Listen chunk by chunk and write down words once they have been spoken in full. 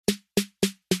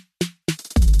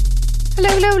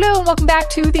Hello, and welcome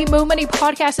back to the Mo Money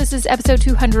Podcast. This is episode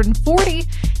 240,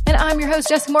 and I'm your host,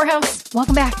 Jessica Morehouse.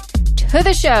 Welcome back to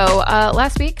the show.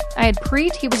 Last week, I had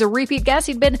Preet. He was a repeat guest.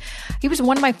 He was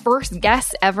one of my first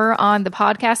guests ever on the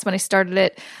podcast when I started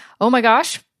it. Oh my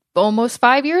gosh, almost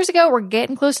 5 years ago. We're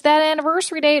getting close to that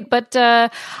anniversary date, but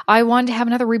I wanted to have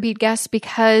another repeat guest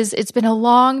because it's been a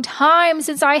long time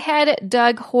since I had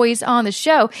Doug Hoyes on the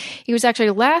show. He was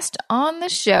actually last on the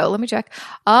show. Let me check.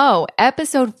 Oh,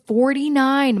 episode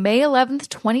 49, May 11th,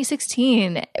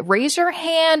 2016. Raise your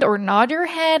hand or nod your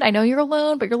head. I know you're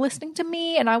alone, but you're listening to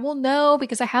me and I will know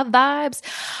because I have vibes.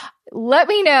 Let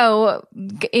me know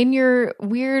in your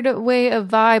weird way of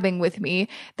vibing with me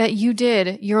that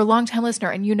you're a longtime listener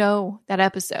and you know that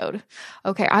episode.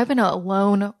 Okay, I've been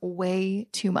alone way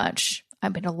too much. I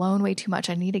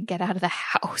need to get out of the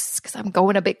house because I'm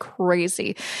going a bit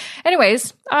crazy.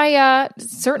 Anyways, I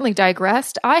certainly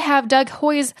digressed. I have Doug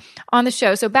Hoyes on the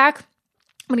show. So back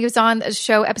when he was on the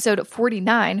show, episode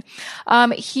 49,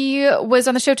 he was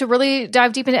on the show to really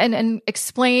dive deep in and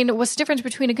explain what's the difference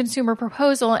between a consumer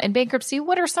proposal and bankruptcy.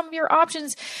 What are some of your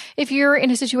options if you're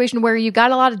in a situation where you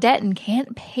got a lot of debt and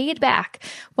can't pay it back?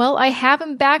 Well, I have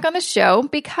him back on the show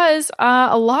because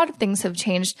a lot of things have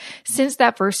changed since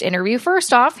that first interview.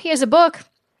 First off, he has a book.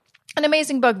 An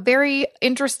amazing book, very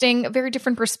interesting, very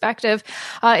different perspective.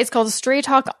 It's called Straight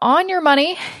Talk on Your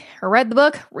Money. I read the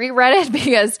book, reread it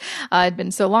because it'd been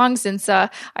so long since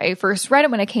I first read it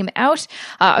when it came out.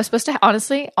 I was supposed to,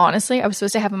 honestly, I was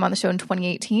supposed to have him on the show in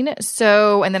 2018.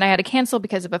 And then I had to cancel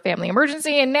because of a family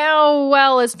emergency. And now,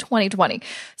 well, it's 2020.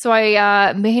 So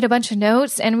I made a bunch of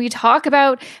notes and we talk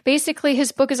about, basically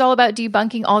his book is all about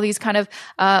debunking all these kind of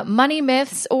money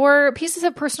myths or pieces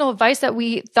of personal advice that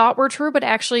we thought were true, but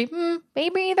actually,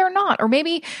 maybe they're not. Or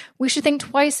maybe we should think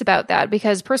twice about that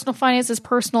because personal finance is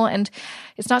personal and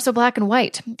it's not so black and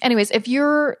white. Anyways, if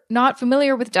you're not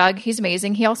familiar with Doug, he's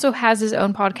amazing. He also has his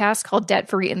own podcast called Debt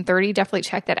Free in 30. Definitely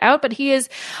check that out. But he is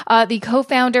the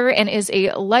co-founder and is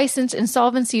a licensed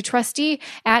insolvency trustee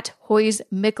at Hoyes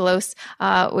Miklos,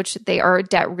 which they are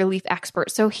debt relief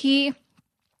experts. So he,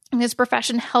 his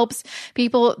profession, helps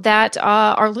people that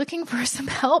are looking for some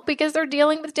help because they're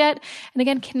dealing with debt and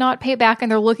again cannot pay it back and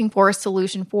they're looking for a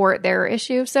solution for their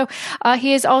issue. So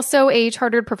he is also a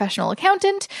chartered professional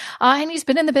accountant and he's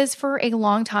been in the biz for a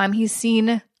long time. He's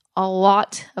seen a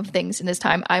lot of things in his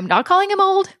time. I'm not calling him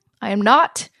old. I am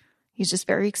not. He's just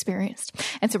very experienced.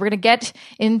 And so we're going to get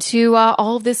into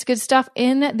all of this good stuff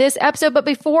in this episode. But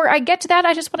before I get to that,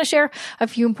 I just want to share a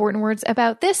few important words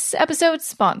about this episode's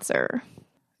sponsor.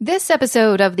 This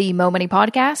episode of the Mo Money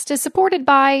Podcast is supported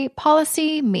by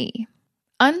Policy Me.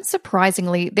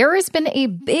 Unsurprisingly, there has been a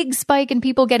big spike in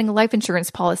people getting life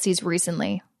insurance policies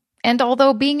recently. And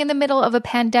although being in the middle of a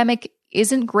pandemic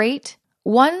isn't great,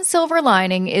 one silver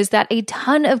lining is that a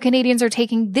ton of Canadians are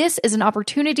taking this as an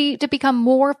opportunity to become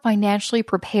more financially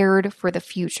prepared for the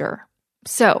future.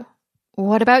 So,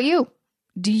 what about you?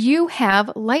 Do you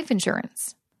have life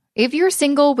insurance? If you're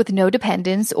single with no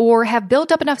dependents or have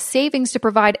built up enough savings to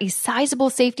provide a sizable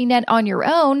safety net on your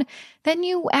own, then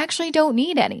you actually don't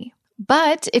need any.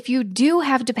 But if you do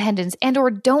have dependents and or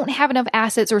don't have enough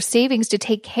assets or savings to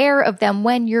take care of them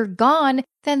when you're gone,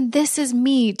 then this is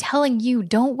me telling you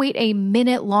don't wait a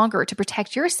minute longer to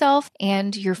protect yourself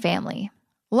and your family.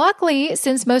 Luckily,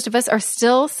 since most of us are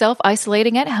still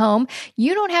self-isolating at home,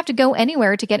 you don't have to go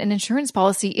anywhere to get an insurance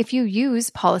policy if you use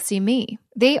Policy Me.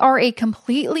 They are a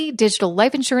completely digital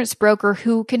life insurance broker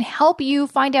who can help you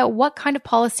find out what kind of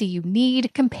policy you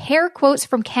need, compare quotes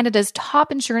from Canada's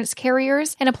top insurance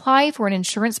carriers, and apply for an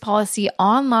insurance policy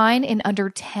online in under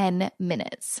 10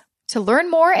 minutes. To learn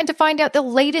more and to find out the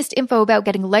latest info about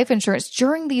getting life insurance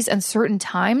during these uncertain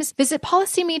times, visit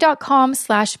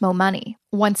policyme.com/momoney.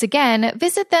 Once again,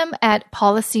 visit them at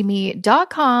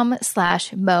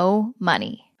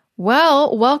policyme.com/momoney.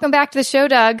 Well, welcome back to the show,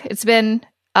 Doug. It's been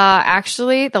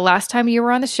actually the last time you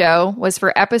were on the show was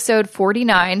for episode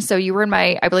 49. So you were in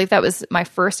I believe that was my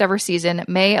first ever season,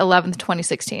 May 11th,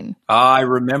 2016. I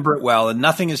remember it well, and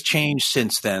nothing has changed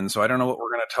since then. So I don't know what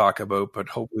we're going to talk about, but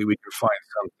hopefully we can find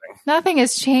something. Nothing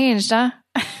has changed, huh?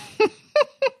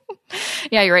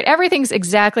 Yeah, you're right. Everything's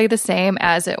exactly the same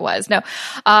as it was. No,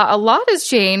 a lot has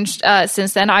changed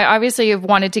since then. I obviously have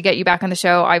wanted to get you back on the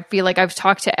show. I feel like I've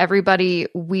talked to everybody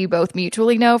we both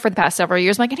mutually know for the past several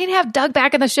years. I'm like, I need to have Doug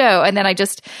back on the show. And then I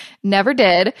just never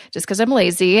did just because I'm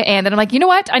lazy. And then I'm like, you know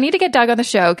what? I need to get Doug on the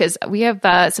show because we have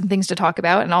some things to talk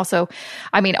about. And also,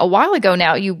 I mean, a while ago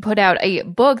now, you put out a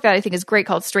book that I think is great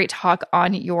called Straight Talk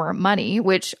on Your Money,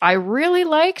 which I really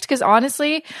liked because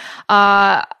honestly,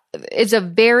 it's a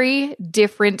very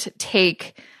different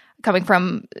take coming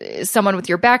from someone with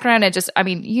your background,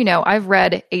 I've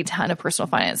read a ton of personal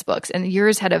finance books, and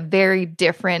yours had a very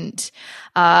different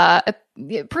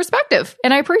perspective,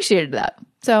 and I appreciated that.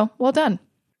 So well done.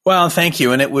 Well, thank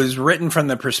you. And it was written from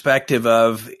the perspective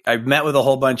of, I've met with a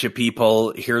whole bunch of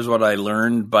people. Here's what I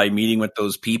learned by meeting with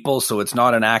those people. So it's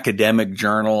not an academic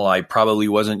journal. I probably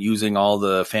wasn't using all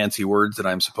the fancy words that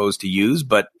I'm supposed to use,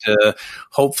 but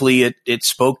hopefully it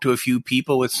spoke to a few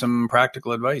people with some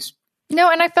practical advice. No,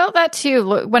 and I felt that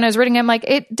too when I was reading it. I'm like,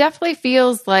 it definitely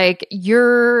feels like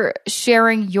you're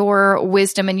sharing your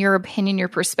wisdom and your opinion, your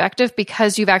perspective,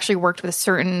 because you've actually worked with a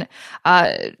certain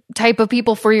type of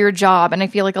people for your job. And I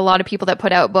feel like a lot of people that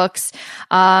put out books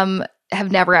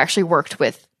have never actually worked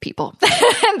with people.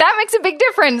 And that makes a big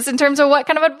difference in terms of what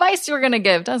kind of advice you're going to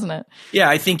give, doesn't it? Yeah,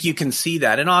 I think you can see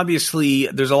that. And obviously,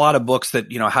 there's a lot of books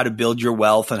that, how to build your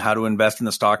wealth and how to invest in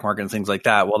the stock market and things like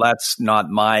that. Well, that's not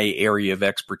my area of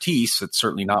expertise. It's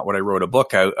certainly not what I wrote a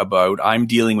book out about. I'm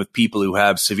dealing with people who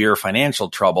have severe financial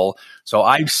trouble. So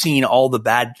I've seen all the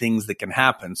bad things that can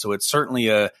happen. So it's certainly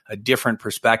a different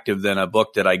perspective than a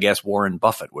book that I guess Warren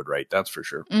Buffett would write. That's for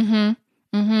sure. Mm-hmm.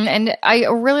 Mm-hmm. And I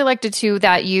really liked it too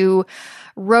that you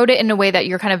wrote it in a way that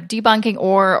you're kind of debunking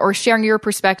or sharing your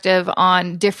perspective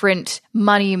on different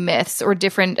money myths or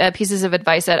different pieces of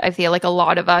advice that I feel like a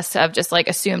lot of us have just like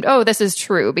assumed, oh, this is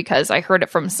true because I heard it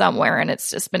from somewhere and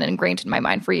it's just been ingrained in my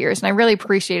mind for years. And I really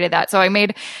appreciated that. So I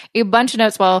made a bunch of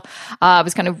notes while I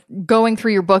was kind of going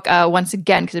through your book once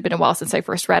again, because it's been a while since I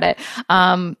first read it,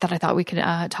 that I thought we could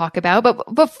talk about.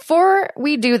 But before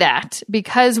we do that,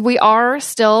 because we are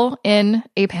still in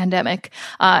a pandemic,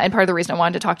 and part of the reason I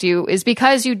wanted to talk to you is because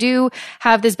you do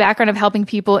have this background of helping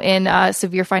people in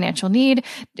severe financial need,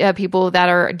 people that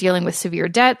are dealing with severe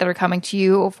debt that are coming to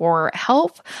you for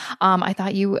help. I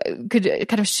thought you could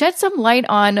kind of shed some light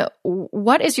on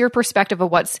what is your perspective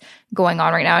of what's going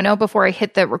on right now. I know before I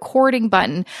hit the recording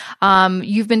button,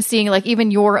 you've been seeing like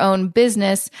even your own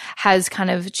business has kind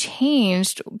of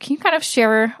changed. Can you kind of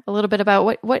share a little bit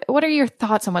about what are your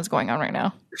thoughts on what's going on right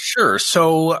now? Sure.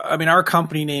 So, our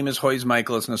company name is Hoyes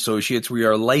Michaelis and Associates. We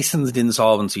are licensed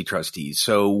insolvency trustees.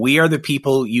 So we are the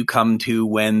people you come to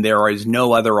when there is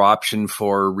no other option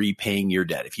for repaying your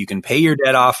debt. If you can pay your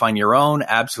debt off on your own,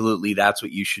 absolutely, that's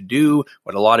what you should do.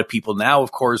 What a lot of people now,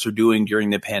 of course, are doing during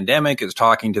the pandemic is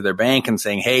talking to their bank and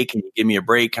saying, hey, can you give me a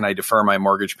break? Can I defer my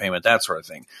mortgage payment? That sort of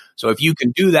thing. So if you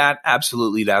can do that,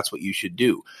 absolutely, that's what you should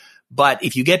do. But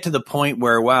if you get to the point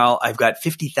where, well, I've got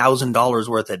 $50,000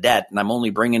 worth of debt and I'm only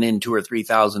bringing in $2,000 or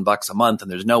 $3,000 a month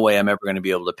and there's no way I'm ever going to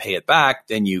be able to pay it back,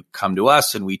 then you come to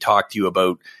us and we talk to you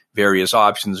about various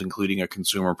options, including a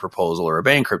consumer proposal or a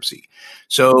bankruptcy.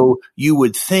 So you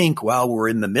would think, well, we're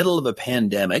in the middle of a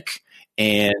pandemic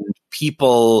and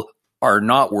people are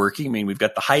not working. We've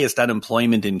got the highest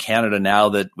unemployment in Canada now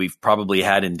that we've probably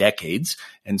had in decades.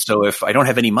 And so if I don't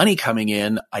have any money coming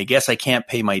in, I guess I can't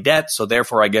pay my debt. So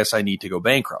therefore, I guess I need to go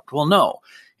bankrupt. Well, no.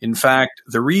 In fact,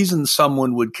 the reason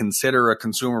someone would consider a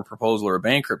consumer proposal or a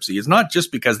bankruptcy is not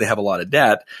just because they have a lot of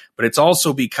debt, but it's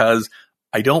also because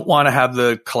I don't want to have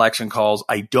the collection calls.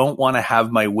 I don't want to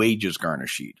have my wages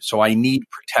garnished. So I need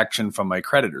protection from my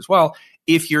creditors. Well,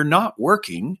 if you're not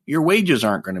working, your wages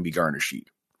aren't going to be garnished.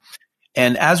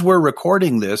 And as we're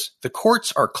recording this, the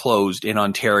courts are closed in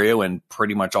Ontario and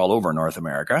pretty much all over North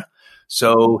America.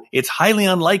 So it's highly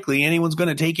unlikely anyone's going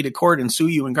to take you to court and sue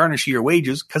you and garnish your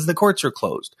wages because the courts are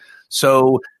closed.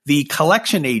 So the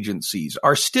collection agencies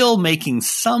are still making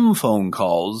some phone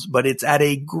calls, but it's at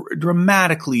a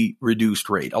dramatically reduced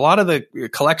rate. A lot of the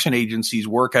collection agencies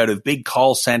work out of big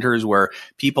call centers where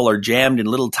people are jammed in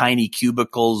little tiny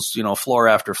cubicles, floor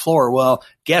after floor. Well,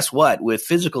 guess what? With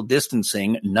physical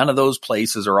distancing, none of those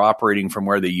places are operating from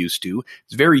where they used to.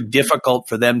 It's very difficult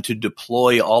for them to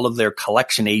deploy all of their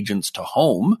collection agents to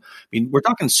home. We're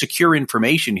talking secure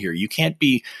information here. You can't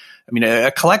be...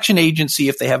 a collection agency,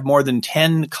 if they have more than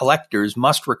 10 collectors,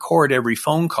 must record every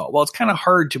phone call. Well, it's kind of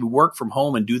hard to work from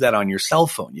home and do that on your cell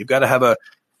phone. You've got to have a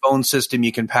phone system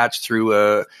you can patch through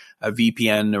a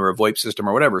VPN or a VoIP system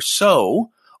or whatever.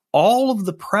 So all of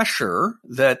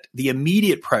the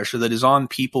immediate pressure that is on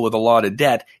people with a lot of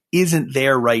debt isn't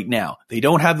there right now. They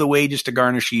don't have the wages to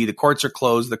garnish. The courts are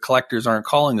closed. The collectors aren't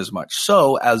calling as much.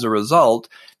 So as a result,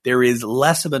 there is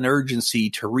less of an urgency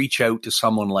to reach out to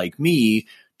someone like me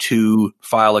to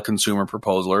file a consumer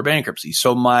proposal or bankruptcy.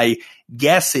 So my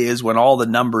guess is when all the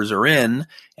numbers are in,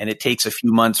 and it takes a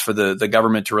few months for the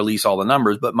government to release all the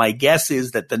numbers, but my guess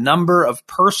is that the number of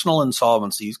personal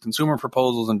insolvencies, consumer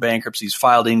proposals and bankruptcies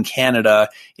filed in Canada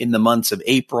in the months of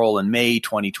April and May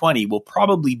 2020 will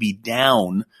probably be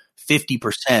down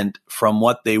 50% from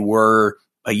what they were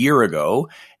a year ago.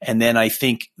 And then I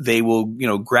think they will,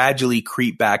 gradually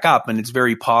creep back up. And it's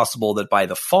very possible that by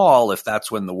the fall, if that's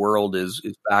when the world is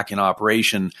back in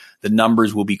operation, the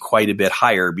numbers will be quite a bit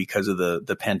higher because of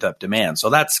the pent up demand. So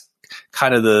that's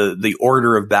kind of the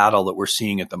order of battle that we're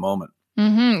seeing at the moment.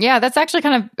 Mm-hmm. Yeah, that's actually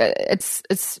kind of,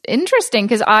 it's interesting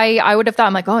because I would have thought,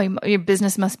 I'm like, oh, your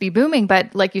business must be booming.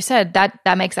 But like you said,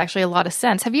 that makes actually a lot of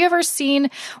sense. Have you ever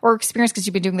seen or experienced, because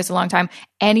you've been doing this a long time,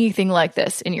 anything like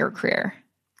this in your career?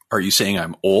 Are you saying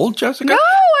I'm old, Jessica? No,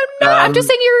 I'm not. I'm just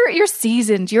saying you're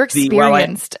seasoned. You're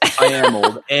experienced. I am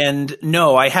old. And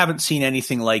no, I haven't seen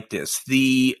anything like this.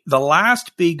 The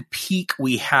last big peak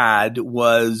we had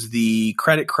was the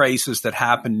credit crisis that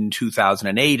happened in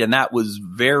 2008. And that was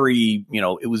very,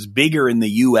 it was bigger in the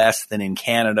US than in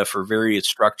Canada for various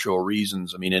structural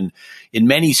reasons. I mean, in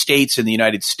many states in the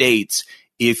United States,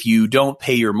 if you don't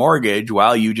pay your mortgage,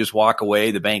 well, you just walk away.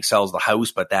 The bank sells the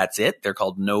house, but that's it. They're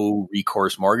called no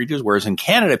recourse mortgages. Whereas in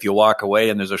Canada, if you walk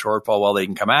away and there's a shortfall, well, they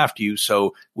can come after you.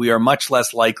 So we are much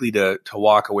less likely to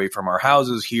walk away from our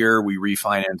houses here. We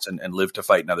refinance and live to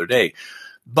fight another day.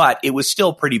 But it was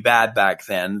still pretty bad back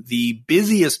then. The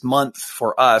busiest month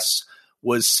for us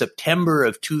was September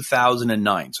of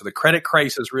 2009. So the credit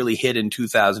crisis really hit in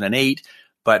 2008.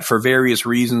 But for various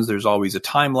reasons, there's always a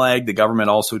time lag. The government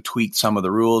also tweaked some of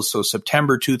the rules. So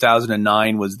September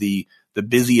 2009 was the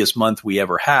busiest month we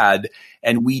ever had.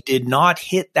 And we did not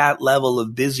hit that level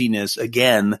of busyness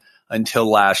again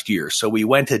until last year. So we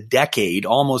went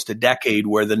almost a decade,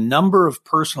 where the number of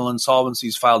personal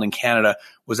insolvencies filed in Canada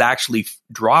was actually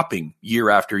dropping year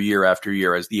after year after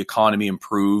year as the economy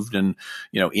improved and,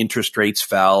 interest rates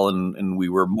fell and we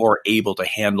were more able to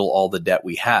handle all the debt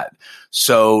we had.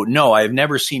 So no, I've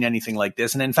never seen anything like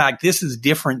this. And in fact, this is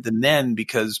different than then,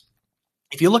 because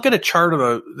if you look at a chart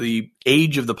of the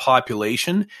age of the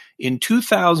population in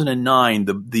 2009,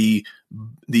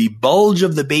 the bulge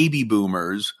of the baby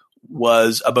boomers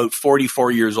was about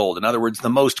 44 years old. In other words, the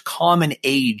most common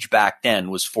age back then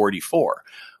was 44.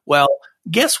 Well,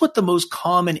 guess what the most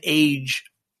common age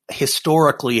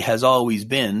historically has always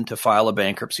been to file a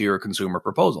bankruptcy or a consumer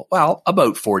proposal? Well,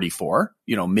 about 44,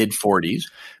 mid 40s,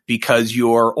 because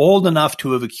you're old enough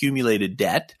to have accumulated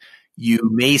debt. You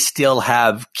may still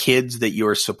have kids that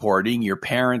you're supporting. Your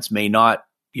parents may not,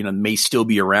 may still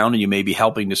be around and you may be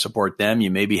helping to support them.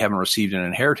 You maybe haven't received an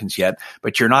inheritance yet,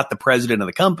 but you're not the president of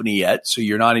the company yet. So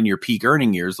you're not in your peak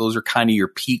earning years. Those are kind of your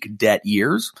peak debt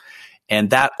years. And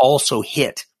that also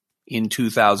hit in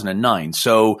 2009.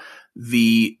 So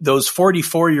those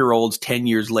 44-year-olds 10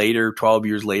 years later, 12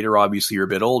 years later, obviously are a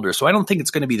bit older. So I don't think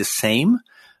it's going to be the same.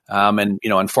 And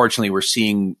unfortunately we're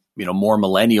seeing, more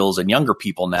millennials and younger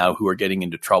people now who are getting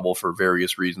into trouble for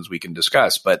various reasons we can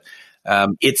discuss. But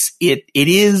it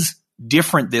is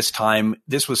different this time.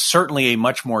 This was certainly a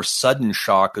much more sudden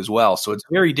shock as well. So it's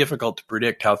very difficult to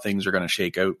predict how things are going to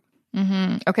shake out.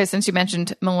 Mm-hmm. Okay, since you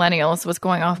mentioned millennials, what's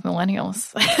going on with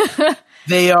millennials?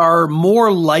 They are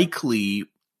more likely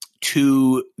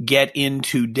to get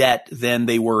into debt than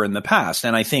they were in the past.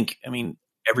 And I think,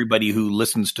 everybody who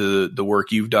listens to the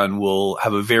work you've done will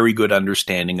have a very good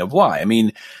understanding of why.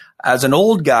 As an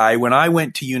old guy, when I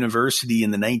went to university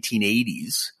in the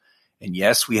 1980s, and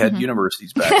yes, we had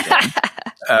universities back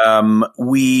then,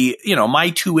 my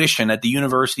tuition at the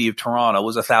University of Toronto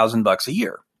was $1,000 a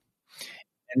year.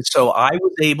 And so I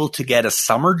was able to get a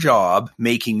summer job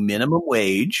making minimum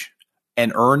wage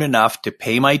and earn enough to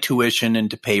pay my tuition and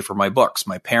to pay for my books.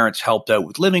 My parents helped out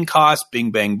with living costs,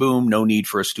 bing, bang, boom, no need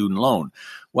for a student loan.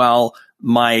 Well,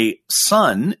 my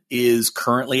son is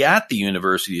currently at the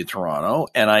University of Toronto,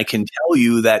 and I can tell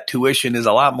you that tuition is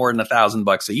a lot more than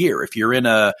 $1,000 a year. If you're in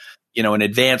an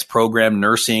advanced program,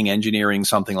 nursing, engineering,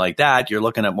 something like that, you're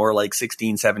looking at more like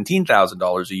 $16,000,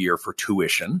 $17,000 a year for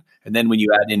tuition. And then when you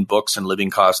add in books and living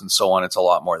costs and so on, it's a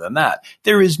lot more than that.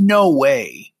 There is no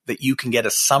way that you can get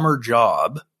a summer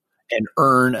job and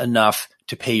earn enough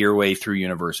to pay your way through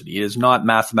university. It is not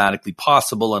mathematically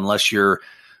possible unless you're,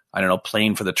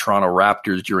 playing for the Toronto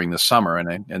Raptors during the summer.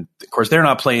 And of course, they're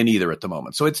not playing either at the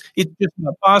moment. So it's just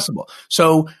not possible.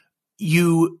 So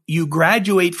you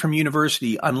graduate from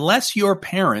university, unless your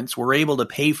parents were able to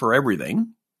pay for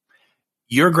everything,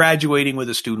 you're graduating with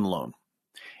a student loan.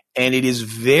 And it is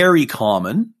very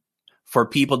common for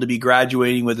people to be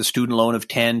graduating with a student loan of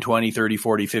 $10,000, $20,000, $30,000,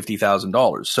 $40,000,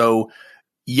 $50,000. So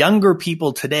younger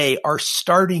people today are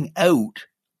starting out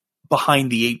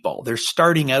behind the eight ball. They're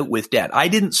starting out with debt. I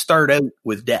didn't start out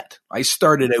with debt. I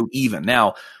started out even.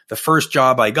 Now, the first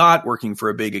job I got working for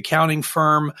a big accounting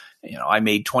firm, I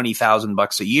made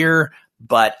 $20,000 a year,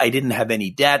 but I didn't have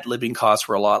any debt. Living costs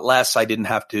were a lot less. I didn't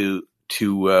have to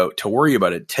worry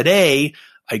about it. Today,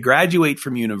 I graduate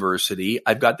from university.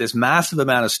 I've got this massive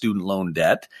amount of student loan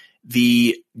debt.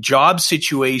 The job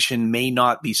situation may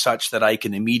not be such that I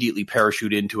can immediately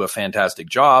parachute into a fantastic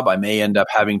job. I may end up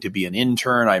having to be an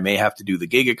intern. I may have to do the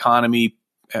gig economy,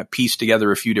 piece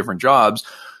together a few different jobs.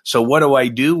 So what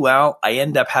do? Well, I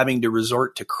end up having to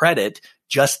resort to credit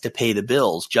just to pay the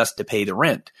bills, just to pay the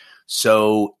rent.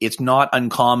 So it's not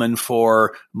uncommon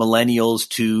for millennials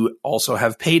to also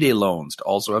have payday loans, to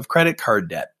also have credit card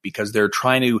debt, because they're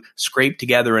trying to scrape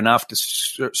together enough to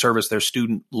service their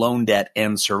student loan debt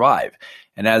and survive.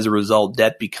 And as a result,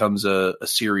 debt becomes a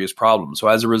serious problem. So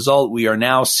as a result, we are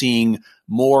now seeing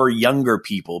more younger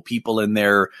people in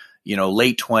their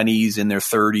late 20s, in their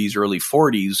 30s, early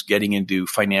 40s, getting into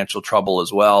financial trouble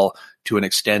as well, to an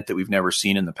extent that we've never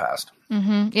seen in the past.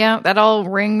 Mm-hmm. Yeah, that all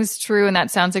rings true. And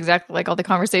that sounds exactly like all the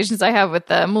conversations I have with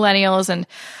the millennials, and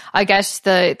I guess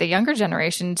the younger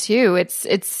generation too.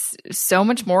 It's so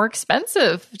much more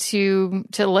expensive to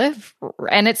live.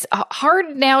 And it's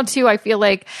hard now too. I feel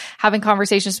like having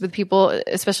conversations with people,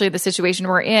 especially the situation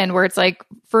we're in, where it's like,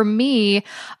 for me,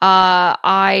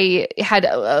 I had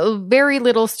a very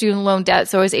little student loan debt.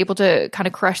 So I was able to kind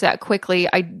of crush that quickly.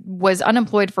 I was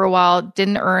unemployed for a while,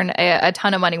 didn't earn a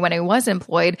ton of money when I was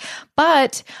employed,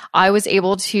 but I was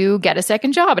able to get a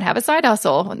second job and have a side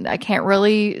hustle. And I can't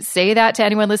really say that to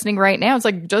anyone listening right now. It's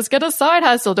like, just get a side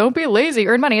hustle. Don't be lazy,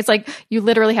 earn money. It's like, you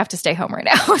literally have to stay home right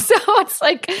now. So it's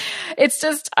like, it's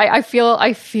just, I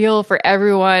feel for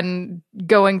everyone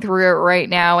going through it right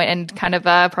now, and kind of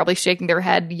probably shaking their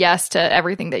head yes to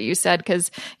everything that you said.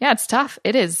 Cause yeah, it's tough.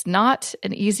 It is not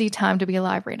an easy time to be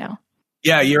alive right now.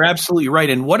 Yeah, you're absolutely right.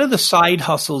 And what are the side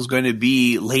hustles going to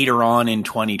be later on in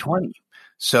 2020?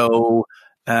 So,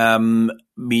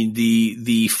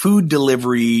 the food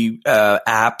delivery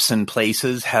apps and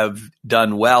places have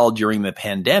done well during the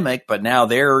pandemic, but now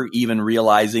they're even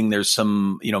realizing there's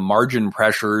some, margin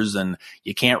pressures, and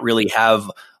you can't really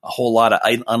have a whole lot of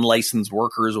unlicensed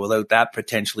workers without that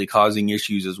potentially causing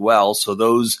issues as well. So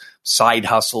those side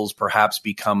hustles perhaps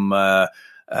become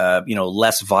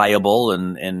less viable.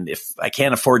 And if I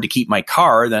can't afford to keep my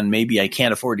car, then maybe I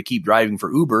can't afford to keep driving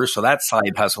for Uber. So that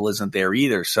side hustle isn't there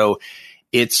either. So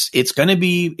it's going to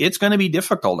be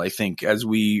difficult, I think, as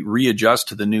we readjust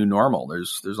to the new normal.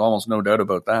 There's almost no doubt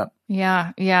about that.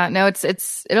 Yeah. No,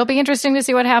 it'll be interesting to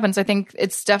see what happens. I think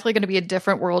it's definitely going to be a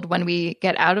different world when we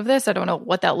get out of this. I don't know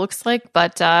what that looks like,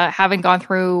 but having gone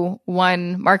through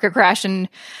one market crash and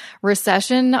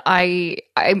recession,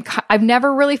 I've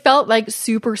never really felt like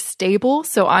super stable,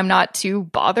 so I'm not too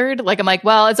bothered. Like, I'm like,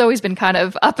 well, it's always been kind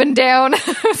of up and down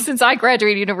since I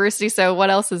graduated university, so what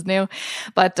else is new?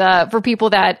 But for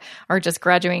people that are just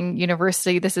graduating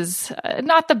university, this is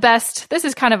not the best. This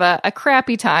is kind of a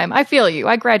crappy time. I feel you.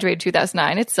 I graduated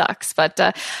 2009. It sucks, but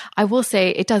I will say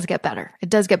it does get better. It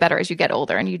does get better as you get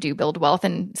older and you do build wealth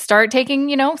and start taking,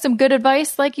 some good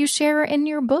advice like you share in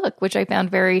your book, which I found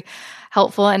very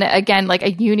helpful. And again, like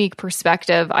a unique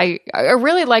perspective. I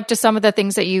really liked just some of the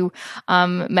things that you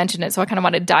mentioned it. So I kind of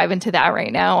want to dive into that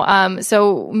right now.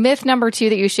 So myth number 2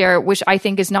 that you share, which I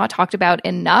think is not talked about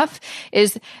enough,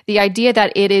 is the idea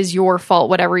that it is your fault,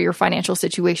 whatever your financial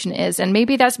situation is. And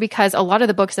maybe that's because a lot of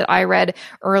the books that I read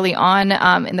early on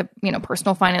in the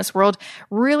personal finance world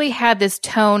really had this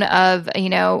tone of,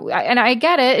 and I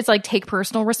get it. It's like, take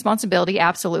personal responsibility.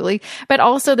 Absolutely. But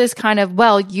also this kind of,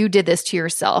 well, you did this to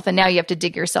yourself and now you have to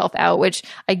dig yourself out, which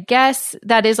I guess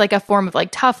that is like a form of like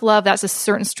tough love. That's a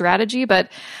certain strategy. But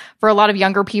for a lot of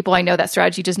younger people, I know that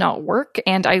strategy does not work.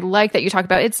 And I like that you talk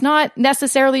about it's not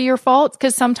necessarily your fault,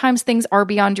 because sometimes things are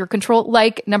beyond your control.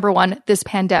 Like, number 1, this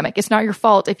pandemic. It's not your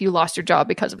fault if you lost your job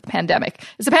because of the pandemic.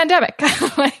 It's a pandemic.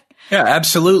 Yeah,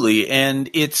 absolutely. And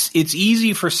it's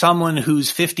easy for someone who's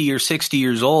 50 or 60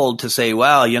 years old to say,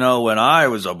 well, when I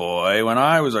was a boy, when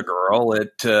I was a girl,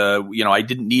 I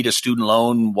didn't need a student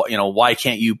loan. Why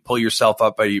can't you pull yourself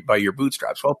up by your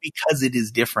bootstraps? Well, because it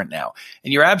is different now.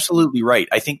 And you're absolutely right.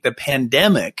 I think the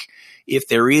pandemic, if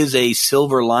there is a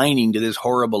silver lining to this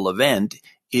horrible event,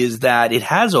 is that it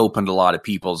has opened a lot of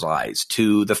people's eyes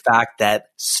to the fact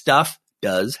that stuff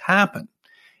does happen.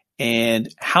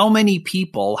 And how many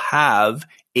people have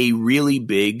a really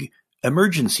big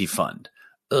emergency fund?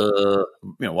 The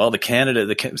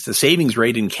savings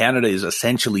rate in Canada is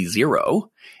essentially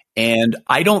 0. And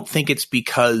I don't think it's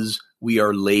because we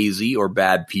are lazy or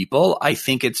bad people. I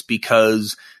think it's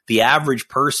because the average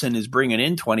person is bringing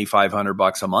in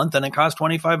 $2,500 a month, and it costs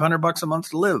 $2,500 a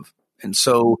month to live. And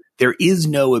so there is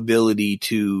no ability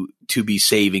to be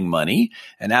saving money.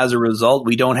 And as a result,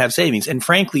 we don't have savings. And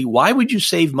frankly, why would you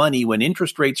save money when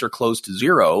interest rates are close to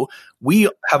 0? We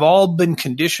have all been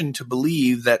conditioned to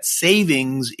believe that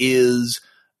savings is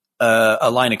a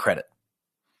line of credit,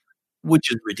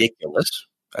 which is ridiculous.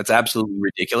 That's absolutely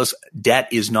ridiculous. Debt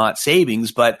is not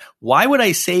savings, but why would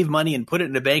I save money and put it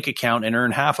in a bank account and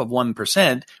earn half of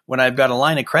 1% when I've got a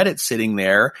line of credit sitting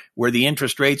there where the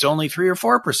interest rate's only 3 or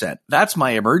 4%? That's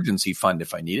my emergency fund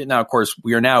if I need it. Now, of course,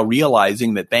 we are now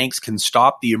realizing that banks can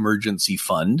stop the emergency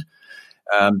fund.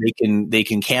 They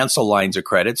can cancel lines of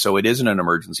credit, so it isn't an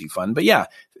emergency fund. But yeah,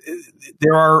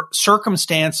 there are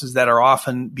circumstances that are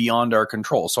often beyond our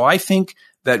control. So I think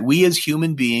that we as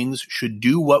human beings should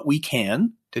do what we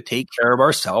can to take care of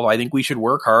ourselves. I think we should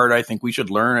work hard. I think we should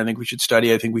learn. I think we should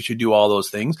study. I think we should do all those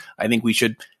things. I think we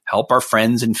should help our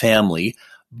friends and family.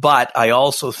 But I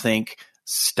also think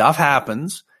stuff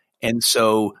happens. And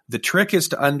so the trick is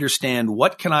to understand,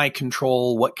 what can I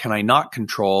control? What can I not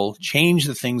control? Change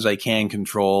the things I can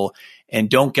control, and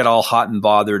don't get all hot and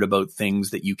bothered about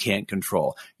things that you can't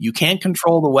control. You can't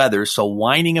control the weather, so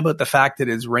whining about the fact that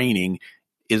it's raining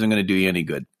isn't going to do you any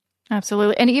good.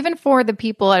 Absolutely. And even for the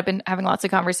people, I've been having lots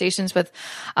of conversations with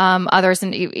others,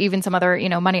 and even some other,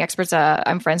 money experts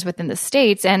I'm friends with in the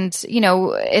States. And,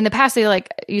 in the past, they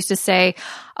used to say,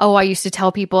 oh, I used to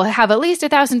tell people have at least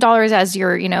 $1,000 as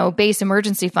your, base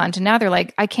emergency fund. And now they're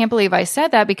like, I can't believe I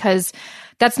said that, because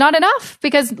that's not enough,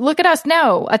 because look at us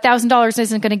now. $1,000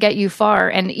 isn't going to get you far.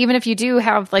 And even if you do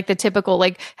have the typical,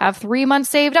 have 3 months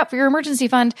saved up for your emergency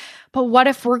fund, but what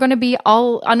if we're going to be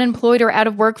all unemployed or out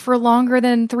of work for longer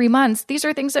than 3 months? These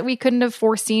are things that we couldn't have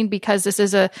foreseen, because this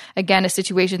is a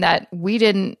situation that we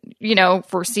didn't,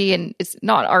 foresee, and it's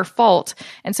not our fault.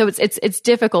 And so it's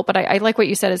difficult, but I like what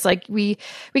you said. It's we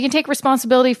can take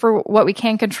responsibility for what we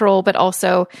can control, but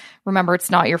also remember, it's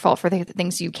not your fault for the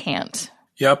things you can't.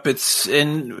 Yep.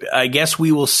 And I guess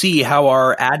we will see how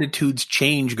our attitudes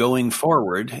change going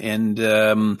forward. And,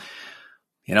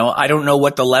 I don't know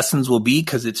what the lessons will be,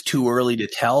 because it's too early to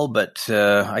tell, but,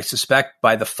 I suspect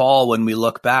by the fall, when we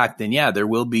look back, then there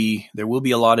will be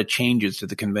a lot of changes to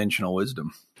the conventional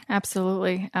wisdom.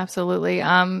 Absolutely. Absolutely.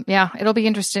 It'll be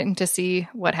interesting to see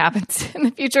what happens in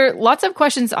the future. Lots of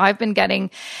questions I've been getting.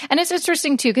 And it's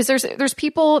interesting too, because there's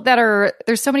people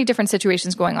there's so many different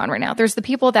situations going on right now. There's the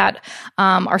people that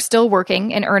are still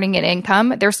working and earning an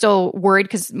income. They're still worried,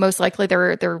 because most likely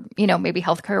they're maybe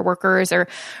healthcare workers or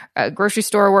grocery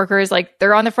store workers.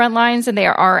 They're on the front lines and they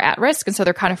are at risk. And so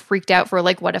they're kind of freaked out for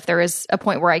what if there is a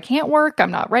point where I can't work?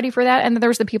 I'm not ready for that. And then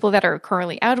there's the people that are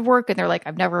currently out of work and they're like,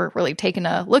 I've never really taken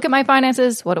a look at my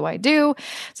finances. What do I do?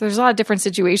 So there's a lot of different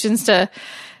situations to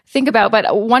think about.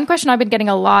 But one question I've been getting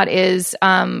a lot is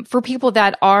for people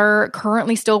that are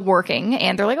currently still working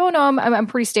and they're like, oh no, I'm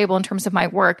pretty stable in terms of my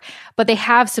work, but they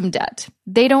have some debt.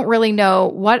 They don't really know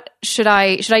what should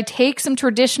I take some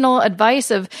traditional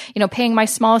advice of, paying my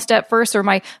smallest debt first or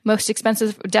my most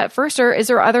expensive debt first, or is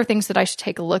there other things that I should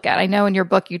take a look at? I know in your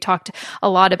book you talked a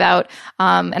lot about,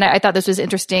 and I thought this was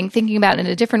interesting, thinking about it in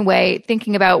a different way,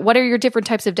 thinking about what are your different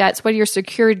types of debts, what are your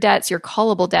secured debts, your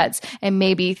callable debts, and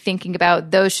maybe thinking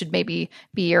about those should maybe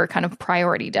be your kind of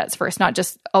priority debts first, not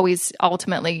just always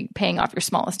ultimately paying off your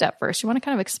smallest debt first. You want to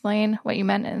kind of explain what you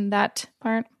meant in that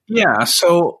part? Yeah.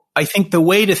 So I think the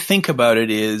way to think about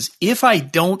it is, if I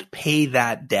don't pay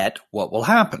that debt, what will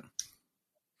happen?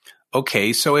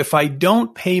 Okay, so if I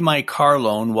don't pay my car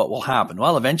loan, what will happen?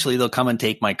 Well, eventually they'll come and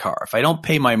take my car. If I don't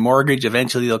pay my mortgage,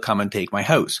 eventually they'll come and take my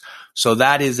house. So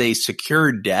that is a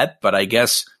secured debt, but I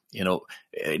guess,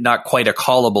 not quite a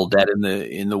callable debt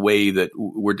in the way that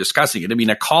we're discussing it. I mean,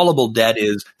 a callable debt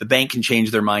is the bank can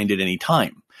change their mind at any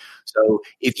time. So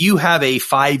if you have a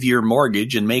 5-year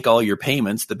mortgage and make all your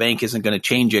payments, the bank isn't going to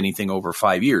change anything over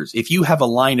 5 years. If you have a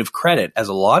line of credit, as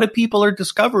a lot of people are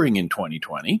discovering in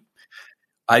 2020,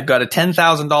 I've got a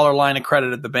 $10,000 line of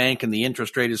credit at the bank and the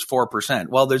interest rate is 4%.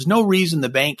 Well, there's no reason the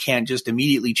bank can't just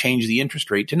immediately change the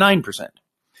interest rate to 9%.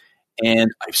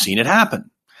 And I've seen it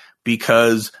happen,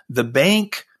 because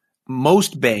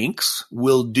most banks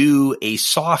will do a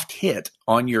soft hit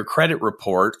on your credit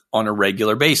report on a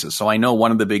regular basis. So I know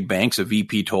one of the big banks, a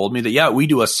VP, told me that, we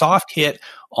do a soft hit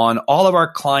on all of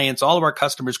our clients, all of our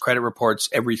customers' credit reports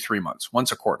every 3 months,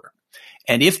 once a quarter.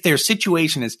 And if their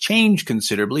situation has changed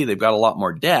considerably, they've got a lot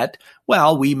more debt,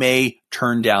 well, we may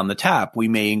turn down the tap. We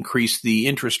may increase the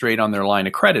interest rate on their line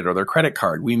of credit or their credit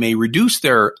card. We may reduce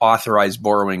their authorized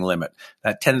borrowing limit.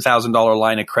 That $10,000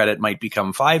 line of credit might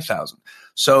become $5,000.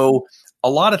 So a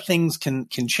lot of things can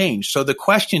change. So the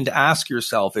question to ask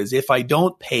yourself is, if I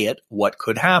don't pay it, what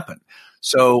could happen?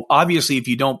 So obviously, if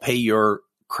you don't pay your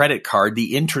credit card,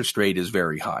 the interest rate is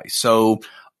very high. So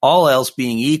all else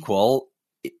being equal,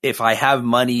 if I have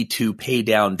money to pay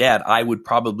down debt, I would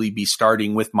probably be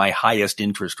starting with my highest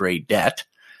interest rate debt,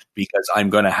 because I'm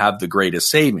going to have the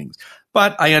greatest savings.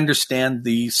 But I understand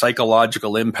the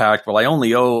psychological impact. Well, I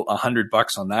only owe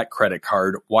 $100 on that credit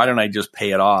card. Why don't I just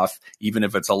pay it off, even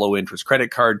if it's a low interest credit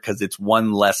card, because it's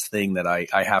one less thing that I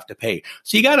have to pay.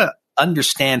 So you got to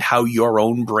understand how your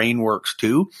own brain works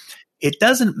too. It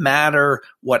doesn't matter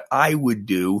what I would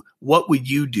do. What would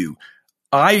you do?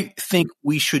 I think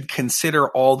we should consider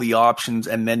all the options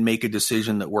and then make a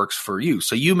decision that works for you.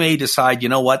 So you may decide, you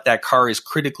know what, that car is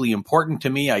critically important to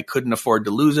me. I couldn't afford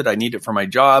to lose it. I need it for my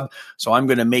job. So I'm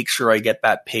going to make sure I get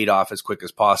that paid off as quick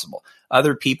as possible.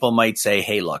 Other people might say,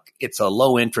 hey, look, it's a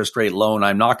low interest rate loan.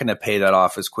 I'm not going to pay that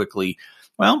off as quickly.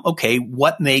 Well, okay,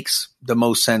 what makes the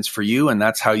most sense for you? And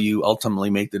that's how you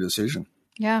ultimately make the decision.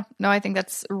 Yeah, no, I think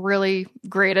that's really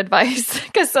great advice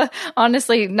because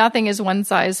honestly, nothing is one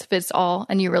size fits all.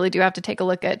 And you really do have to take a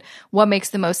look at what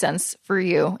makes the most sense for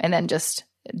you and then just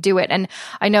do it. And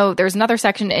I know there's another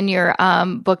section in your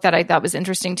book that I thought was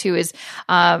interesting too is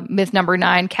myth number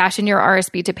 9, cash in your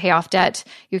RSP to pay off debt.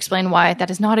 You explain why that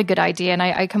is not a good idea. And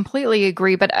I completely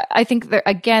agree. But I think that,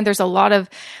 again, there's a lot of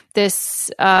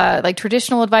this like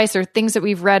traditional advice or things that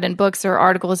we've read in books or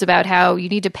articles about how you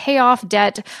need to pay off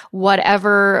debt,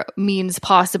 whatever means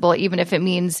possible, even if it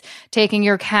means taking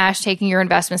your cash, taking your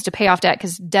investments to pay off debt,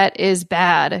 because debt is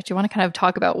bad. Do you want to kind of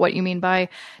talk about what you mean by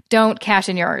don't cash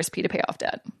in your RSP to pay off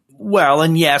debt? Well,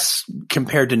 and yes,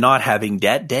 compared to not having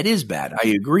debt, debt is bad. I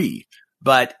agree.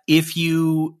 But if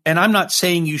you, and I'm not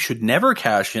saying you should never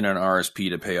cash in an RSP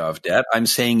to pay off debt. I'm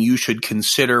saying you should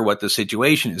consider what the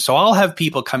situation is. So I'll have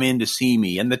people come in to see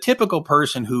me, and the typical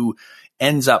person who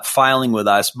ends up filing with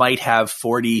us might have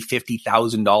 $40,000,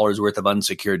 $50,000 worth of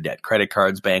unsecured debt, credit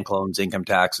cards, bank loans, income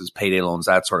taxes, payday loans,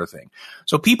 that sort of thing.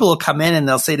 So people will come in and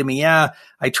they'll say to me, yeah,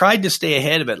 I tried to stay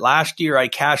ahead of it. Last year, I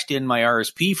cashed in my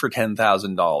RSP for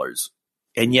 $10,000.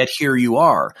 And yet here you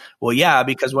are. Well, yeah,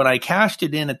 because when I cashed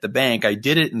it in at the bank, I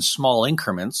did it in small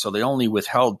increments. So they only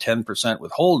withheld 10%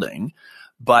 withholding.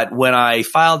 But when I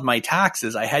filed my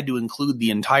taxes, I had to include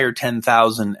the entire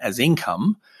 $10,000 as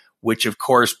income, which of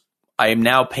course I am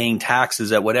now paying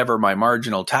taxes at whatever my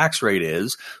marginal tax rate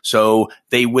is. So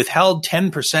they withheld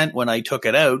 10% when I took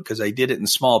it out because I did it in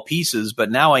small pieces,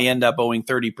 but now I end up owing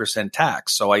 30%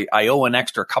 tax. So I owe an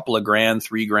extra couple of grand,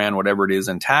 $3,000, whatever it is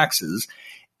in taxes.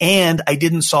 And I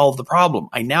didn't solve the problem.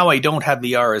 I don't have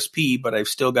the RSP, but I've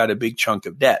still got a big chunk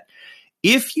of debt.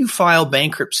 If you file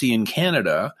bankruptcy in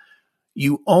Canada,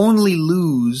 you only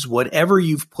lose whatever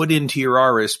you've put into your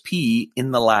RSP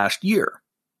in the last year.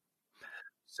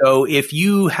 So if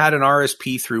you had an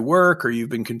RSP through work or you've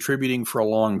been contributing for a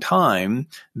long time,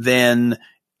 then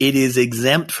it is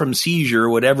exempt from seizure,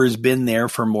 whatever's been there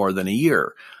for more than a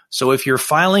year. So if you're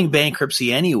filing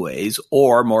bankruptcy anyways,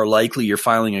 or more likely you're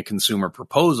filing a consumer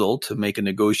proposal to make a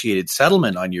negotiated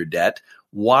settlement on your debt,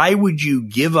 why would you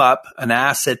give up an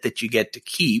asset that you get to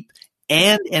keep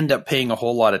and end up paying a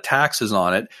whole lot of taxes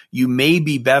on it? You may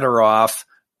be better off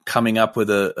coming up with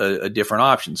a different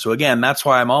option. So again, that's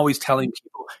why I'm always telling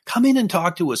people, come in and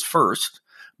talk to us first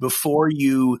before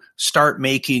you start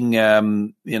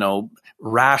making,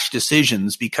 rash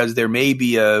decisions, because there may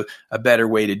be a better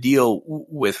way to deal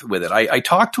with it. I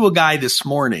talked to a guy this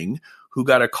morning who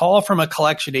got a call from a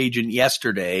collection agent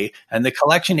yesterday, and the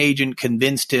collection agent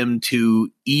convinced him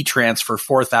to e-transfer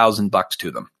 $4,000 to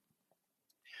them.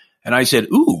 And I said,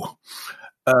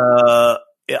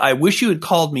 I wish you had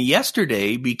called me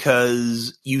yesterday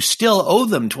because you still owe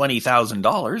them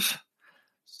 $20,000.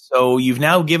 So you've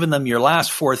now given them your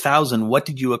last $4,000. What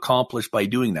did you accomplish by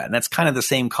doing that? And that's kind of the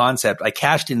same concept. I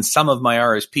cashed in some of my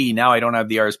RSP. Now I don't have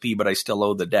the RSP, but I still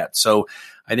owe the debt. So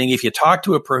I think if you talk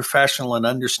to a professional and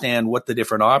understand what the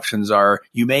different options are,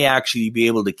 you may actually be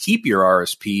able to keep your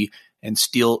RSP and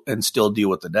still deal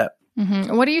with the debt.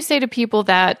 Mm-hmm. What do you say to people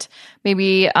that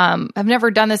maybe have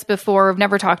never done this before, have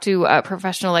never talked to a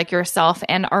professional like yourself,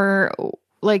 and are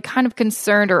like kind of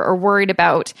concerned or worried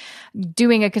about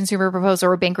doing a consumer proposal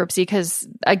or bankruptcy? Because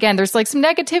again, there's like some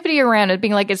negativity around it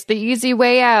being like it's the easy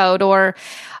way out, or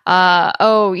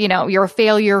you're a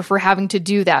failure for having to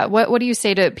do that. What do you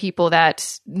say to people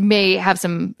that may have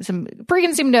some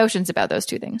preconceived notions about those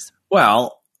two things?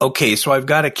 Well, okay, so I've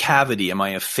got a cavity. Am I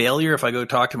a failure if I go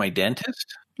talk to my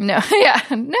dentist? No, yeah,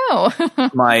 no.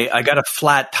 I got a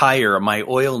flat tire. My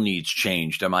oil needs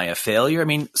changed. Am I a failure? I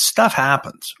mean, stuff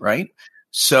happens, right?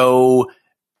 So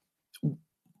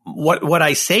what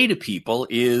I say to people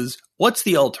is, what's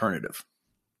the alternative?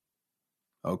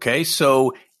 Okay,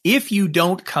 so if you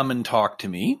don't come and talk to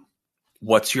me,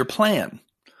 what's your plan?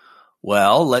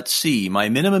 Well, let's see. My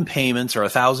minimum payments are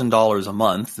 $1,000 a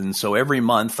month. And so every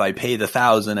month I pay the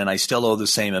 $1,000 and I still owe the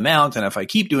same amount. And if I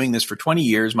keep doing this for 20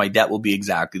 years, my debt will be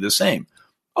exactly the same.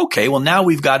 Okay, well, now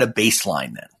we've got a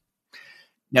baseline then.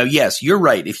 Now, yes, you're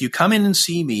right. If you come in and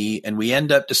see me and we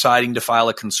end up deciding to file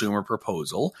a consumer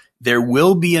proposal, there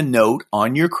will be a note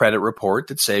on your credit report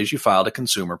that says you filed a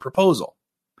consumer proposal.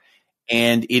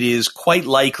 And it is quite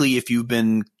likely, if you've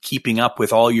been keeping up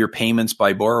with all your payments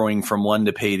by borrowing from one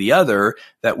to pay the other,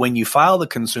 that when you file the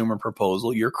consumer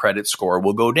proposal, your credit score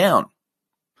will go down.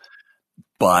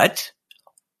 But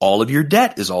all of your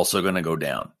debt is also going to go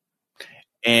down.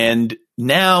 And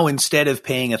now, instead of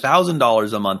paying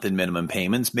 $1,000 a month in minimum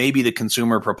payments, maybe the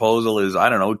consumer proposal is, I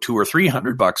don't know, $200 or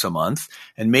 $300 a month.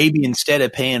 And maybe instead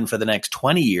of paying for the next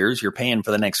 20 years, you're paying for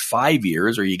the next 5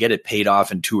 years, or you get it paid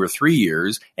off in 2 or 3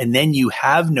 years. And then you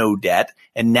have no debt.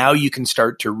 And now you can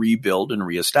start to rebuild and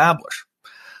reestablish.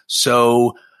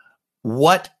 So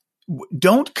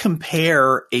don't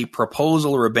compare a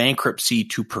proposal or a bankruptcy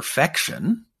to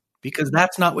perfection, because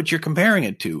that's not what you're comparing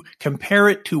it to. Compare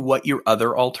it to what your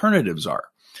other alternatives are.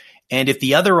 And if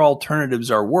the other alternatives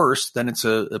are worse, then it's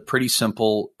a pretty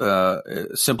simple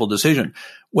decision.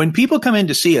 When people come in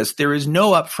to see us, there is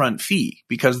no upfront fee,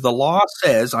 because the law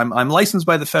says, I'm licensed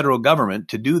by the federal government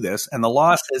to do this, and the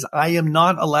law says I am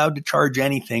not allowed to charge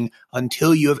anything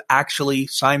until you have actually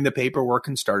signed the paperwork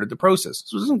and started the process.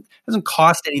 So it doesn't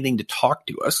cost anything to talk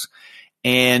to us.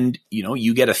 And,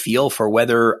 you get a feel for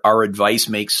whether our advice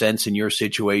makes sense in your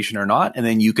situation or not. And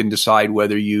then you can decide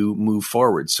whether you move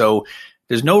forward. So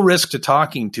there's no risk to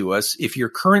talking to us. If your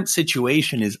current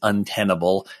situation is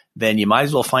untenable, then you might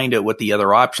as well find out what the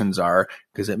other options are,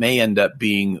 because it may end up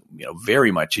being,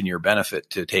 very much in your benefit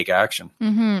to take action.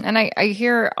 Mm-hmm. And I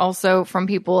hear also from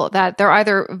people that they're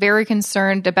either very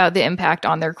concerned about the impact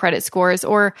on their credit scores,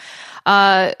 or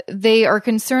they are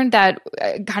concerned that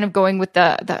kind of going with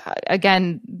the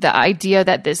idea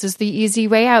that this is the easy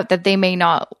way out, that they may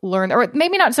not learn, or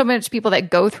maybe not so much people that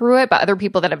go through it, but other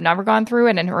people that have never gone through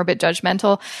it and who are a bit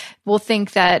judgmental will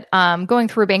think that going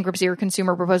through a bankruptcy or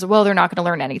consumer proposal, well, they're not going to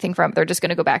learn anything from it. They're just going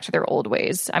to go back to their old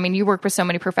ways. I mean, you work with so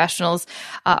many professionals,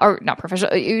 or not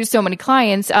professional, so many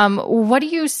clients. What do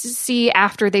you see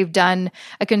after they've done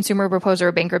a consumer proposal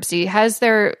or bankruptcy? Has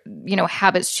their,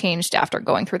 habits changed after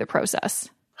going through the process?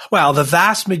 Well, the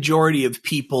vast majority of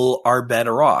people are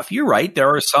better off. You're right.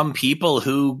 There are some people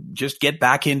who just get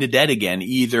back into debt again,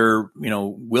 either,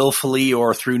 willfully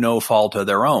or through no fault of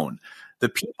their own. The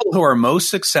people who are most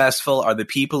successful are the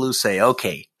people who say,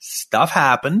 okay, stuff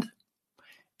happened.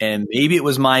 And maybe it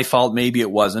was my fault, maybe it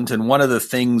wasn't. And one of the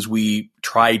things we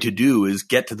try to do is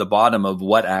get to the bottom of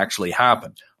what actually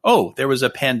happened. Oh, there was a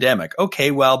pandemic.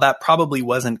 Okay, well, that probably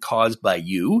wasn't caused by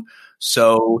you.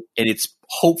 So, and it's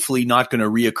hopefully not going to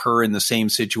reoccur in the same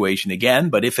situation again.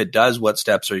 But if it does, what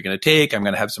steps are you going to take? I'm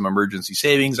going to have some emergency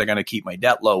savings. I'm going to keep my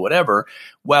debt low, whatever.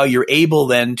 Well, you're able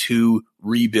then to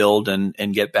rebuild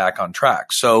and get back on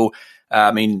track. So,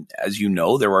 as you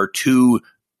know, there are two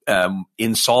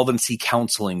insolvency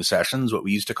counseling sessions, what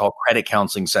we used to call credit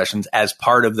counseling sessions, as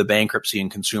part of the bankruptcy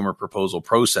and consumer proposal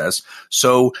process.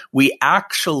 So we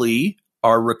actually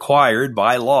are required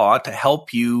by law to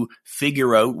help you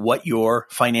figure out what your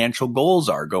financial goals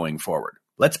are going forward.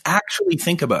 Let's actually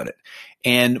think about it.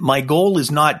 And my goal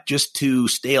is not just to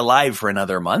stay alive for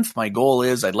another month. My goal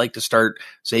is I'd like to start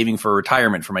saving for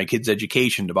retirement, for my kids'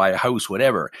 education, to buy a house,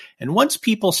 whatever. And once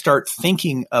people start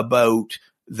thinking about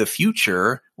the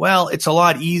future, well, it's a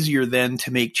lot easier then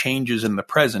to make changes in the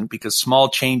present, because small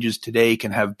changes today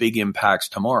can have big impacts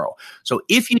tomorrow. So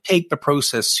if you take the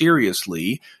process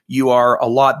seriously, you are a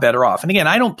lot better off. And again,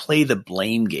 I don't play the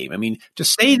blame game. I mean, to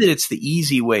say that it's the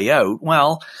easy way out,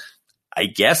 well, I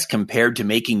guess compared to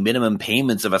making minimum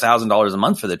payments of $1,000 a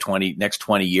month for the next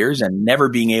 20 years and never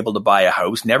being able to buy a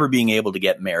house, never being able to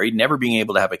get married, never being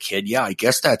able to have a kid, yeah, I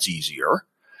guess that's easier.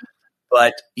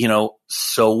 But,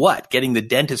 so what? Getting the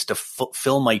dentist to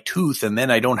fill my tooth and then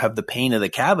I don't have the pain of the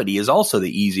cavity is also the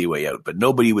easy way out. But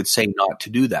nobody would say not to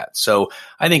do that. So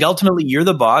I think ultimately you're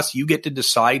the boss. You get to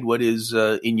decide what is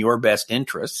in your best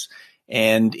interests.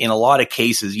 And in a lot of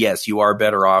cases, yes, you are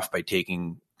better off by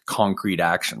taking concrete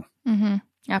action. Mm-hmm.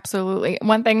 Absolutely.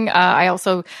 One thing I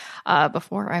also,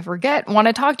 before I forget, want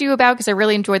to talk to you about, because I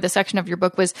really enjoyed the section of your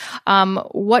book, was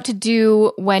what to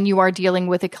do when you are dealing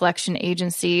with a collection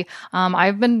agency.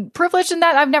 I've been privileged in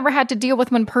that I've never had to deal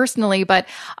with one personally, but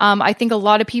I think a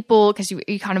lot of people, because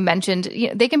you kind of mentioned,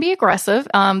 they can be aggressive.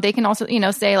 They can also,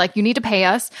 say like, you need to pay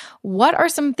us. What are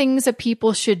some things that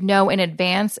people should know in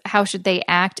advance? How should they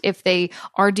act if they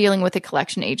are dealing with a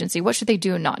collection agency? What should they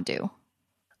do and not do?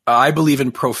 I believe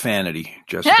in profanity,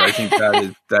 Jessica. I think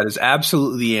that is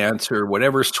absolutely the answer.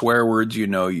 Whatever swear words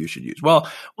you should use. Well,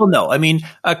 no. I mean,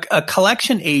 a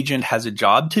collection agent has a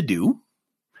job to do,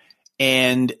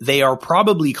 and they are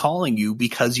probably calling you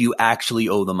because you actually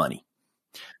owe the money.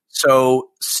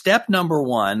 So step number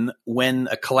one, when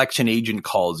a collection agent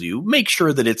calls you, make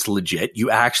sure that it's legit.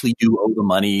 You actually do owe the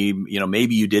money.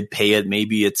 Maybe you did pay it.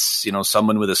 Maybe it's,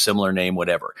 someone with a similar name,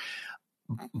 whatever.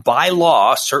 By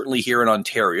law, certainly here in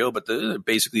Ontario, but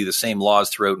basically the same laws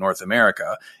throughout North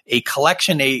America, a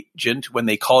collection agent, when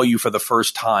they call you for the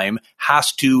first time,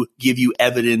 has to give you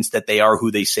evidence that they are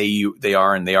who they say they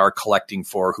are, and they are collecting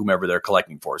for whomever they're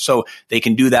collecting for. So they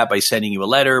can do that by sending you a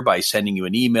letter, by sending you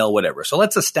an email, whatever. So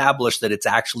let's establish that it's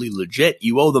actually legit.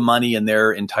 You owe the money and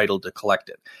they're entitled to collect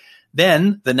it.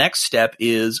 Then the next step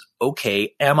is,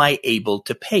 okay, am I able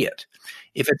to pay it?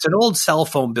 If it's an old cell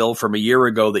phone bill from a year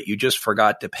ago that you just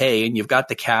forgot to pay and you've got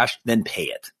the cash, then pay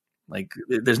it. Like,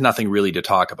 there's nothing really to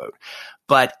talk about.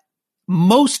 But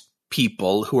most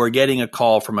people who are getting a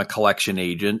call from a collection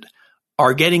agent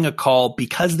are getting a call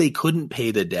because they couldn't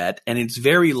pay the debt. And it's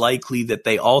very likely that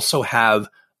they also have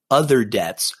other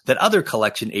debts that other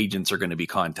collection agents are going to be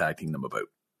contacting them about.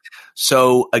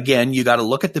 So again, you got to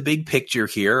look at the big picture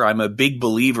here. I'm a big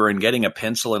believer in getting a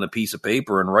pencil and a piece of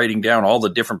paper and writing down all the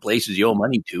different places you owe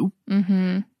money to.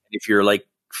 Mm-hmm. If you're like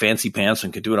fancy pants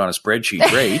and could do it on a spreadsheet,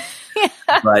 great.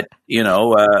 Yeah. But,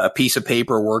 a piece of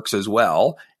paper works as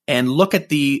well. And look at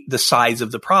the size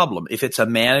of the problem. If it's a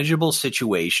manageable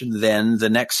situation, then the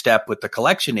next step with the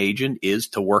collection agent is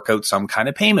to work out some kind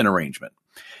of payment arrangement.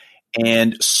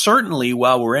 And certainly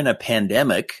while we're in a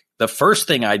pandemic, the first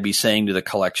thing I'd be saying to the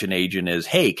collection agent is,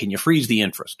 hey, can you freeze the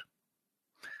interest?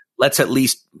 Let's at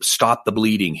least stop the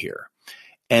bleeding here.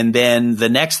 And then the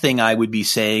next thing I would be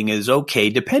saying is, okay,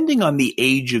 depending on the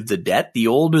age of the debt, the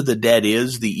older the debt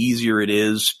is, the easier it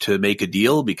is to make a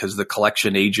deal because the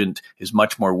collection agent is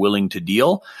much more willing to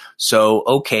deal. So,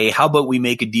 okay, how about we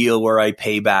make a deal where I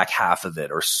pay back half of it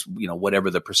or,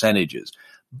 whatever the percentage is.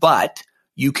 But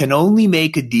you can only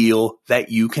make a deal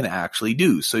that you can actually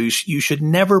do. So you should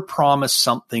never promise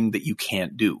something that you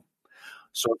can't do.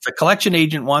 So if the collection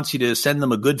agent wants you to send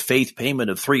them a good faith payment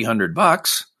of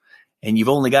 $300 and you've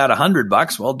only got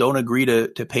 $100, well, don't agree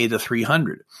to pay the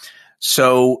 $300.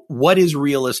 So what is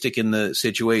realistic in the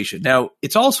situation? Now,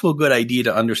 it's also a good idea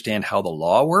to understand how the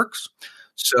law works.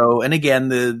 So, and again,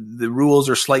 the rules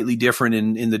are slightly different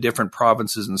in the different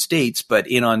provinces and states, but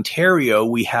in Ontario,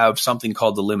 we have something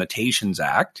called the Limitations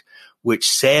Act, which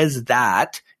says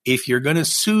that if you're going to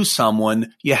sue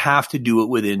someone, you have to do it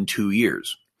within 2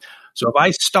 years. So if I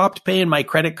stopped paying my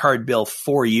credit card bill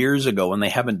 4 years ago and they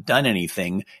haven't done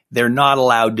anything, they're not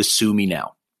allowed to sue me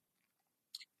now.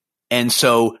 And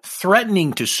so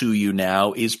threatening to sue you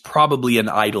now is probably an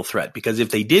idle threat, because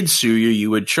if they did sue you, you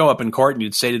would show up in court and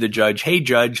you'd say to the judge, hey,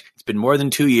 judge, it's been more than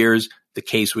 2 years. The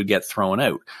case would get thrown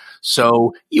out.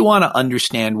 So you want to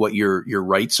understand what your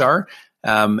rights are.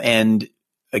 And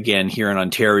again, here in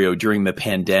Ontario, during the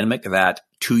pandemic, that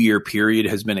 2-year period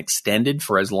has been extended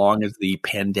for as long as the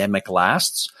pandemic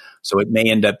lasts. So it may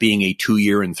end up being a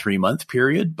 2-year and 3-month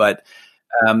period, but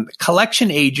collection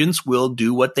agents will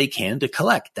do what they can to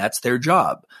collect. That's their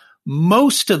job.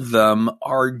 Most of them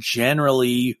are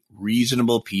generally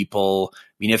reasonable people. I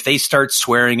mean, if they start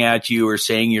swearing at you or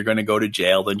saying you're going to go to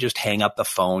jail, then just hang up the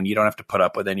phone. You don't have to put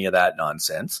up with any of that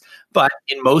nonsense. But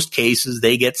in most cases,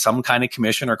 they get some kind of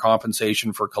commission or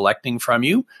compensation for collecting from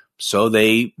you. So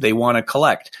they want to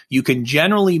collect. You can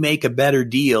generally make a better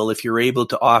deal if you're able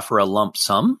to offer a lump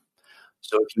sum.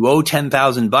 So if you owe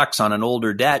 $10,000 on an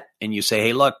older debt and you say,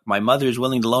 hey, look, my mother's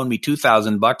willing to loan me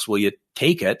 $2,000. Will you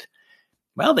take it?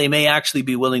 Well, they may actually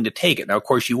be willing to take it. Now, of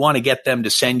course, you want to get them to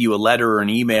send you a letter or an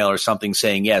email or something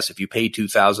saying, yes, if you pay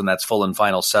 $2,000, that's full and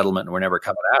final settlement and we're never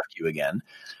coming after you again.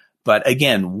 But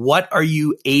again, what are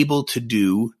you able to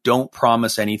do? Don't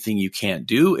promise anything you can't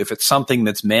do. If it's something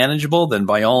that's manageable, then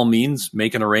by all means,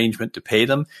 make an arrangement to pay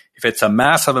them. If it's a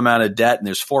massive amount of debt and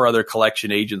there's 4 other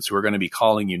collection agents who are going to be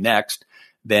calling you next,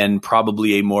 then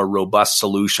probably a more robust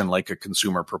solution like a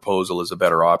consumer proposal is a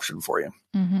better option for you.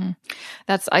 Mm-hmm.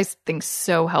 That's, I think,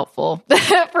 so helpful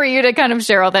for you to kind of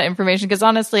share all that information. Because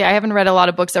honestly, I haven't read a lot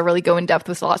of books that really go in depth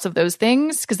with lots of those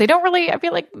things because they don't really, I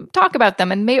feel like, talk about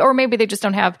them, and maybe they just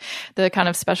don't have the kind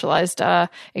of specialized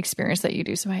experience that you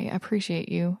do. So I appreciate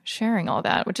you sharing all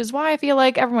that, which is why I feel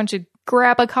like everyone should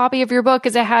grab a copy of your book,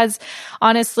 because it has,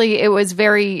 honestly, it was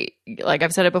very, like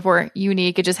I've said it before,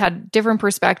 unique. It just had different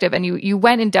perspective, and you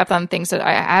went in depth on things that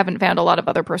I haven't found a lot of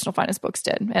other personal finance books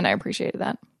did, and I appreciated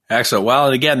that. Excellent. Well,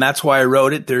 and again, that's why I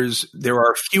wrote it. There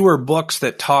are fewer books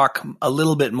that talk a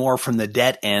little bit more from the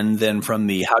debt end than from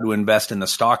the how to invest in the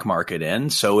stock market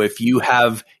end. So if you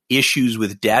have issues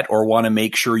with debt or want to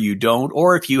make sure you don't,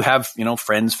 or if you have,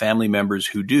 friends, family members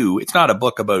who do, it's not a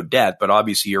book about debt, but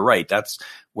obviously you're right. That's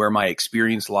where my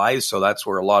experience lies. So that's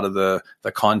where a lot of the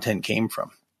content came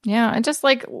from. Yeah. And just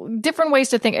like different ways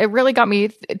to think. It really got me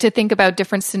to think about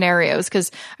different scenarios,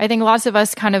 because I think lots of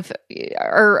us kind of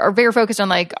are very focused on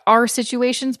like our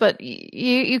situations, but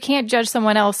you can't judge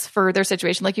someone else for their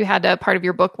situation. Like you had a part of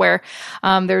your book where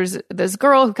there's this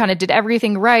girl who kind of did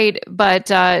everything right,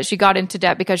 but she got into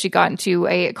debt because she got into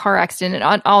a car accident,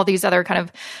 and all these other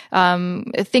kind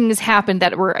of things happened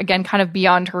that were, again, kind of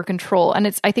beyond her control.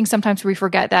 And I think sometimes we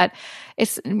forget that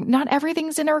it's not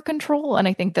everything's in our control. And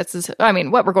I think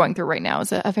what we're going through right now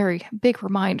is a very big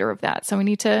reminder of that. So we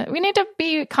need to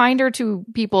be kinder to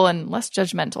people and less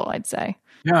judgmental, I'd say.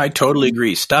 Yeah, I totally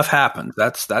agree. Stuff happens.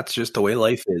 That's just the way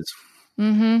life is.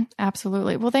 Mm-hmm.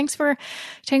 Absolutely. Well, thanks for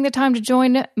taking the time to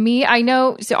join me. I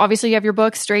know, so obviously you have your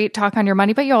book, Straight Talk on Your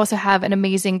Money, but you also have an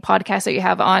amazing podcast that you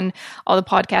have on all the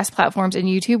podcast platforms and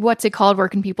YouTube. What's it called? Where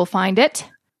can people find it?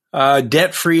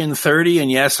 Debt free in 30.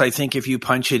 And yes, I think if you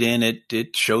punch it in,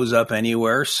 it shows up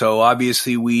anywhere. So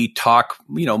obviously we talk,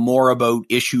 more about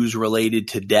issues related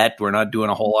to debt. We're not doing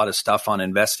a whole lot of stuff on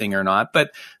investing or not,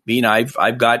 but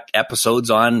I've got episodes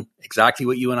on exactly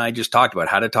what you and I just talked about,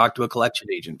 how to talk to a collection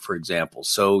agent, for example.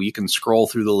 So you can scroll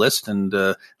through the list and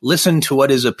listen to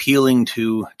what is appealing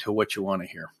to what you want to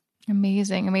hear.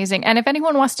 Amazing. Amazing. And if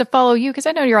anyone wants to follow you, because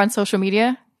I know you're on social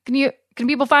media, can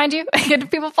people find you? Can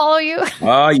people follow you?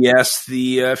 Yes.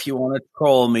 If you want to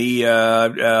call me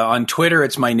on Twitter,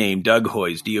 it's my name, Doug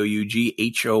Hoyes,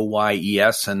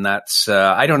 DougHoyes. And that's,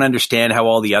 I don't understand how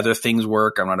all the other things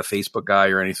work. I'm not a Facebook guy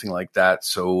or anything like that.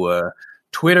 So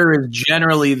Twitter is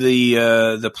generally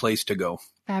the place to go.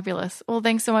 Fabulous. Well,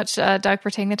 thanks so much, Doug,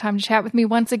 for taking the time to chat with me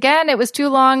once again. It was too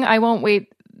long. I won't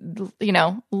wait,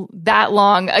 that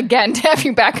long again to have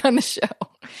you back on the show.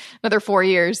 Another 4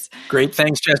 years. Great.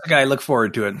 Thanks, Jessica. I look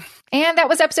forward to it. And that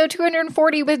was episode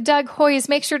 240 with Doug Hoyes.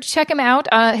 Make sure to check him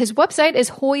out. His website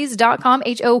is hoyes.com,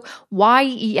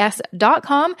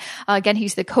 HOYES.com. Again,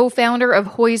 he's the co-founder of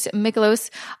Hoyes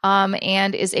Michaelos,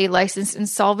 and is a licensed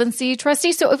insolvency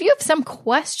trustee. So if you have some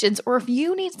questions or if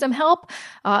you need some help,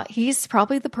 he's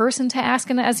probably the person to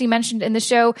ask. And as he mentioned in the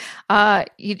show,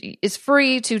 it's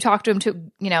free to talk to him to,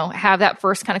 have that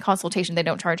first kind of consultation. They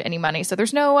don't charge any money. So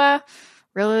there's no,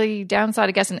 really downside,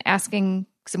 I guess, in asking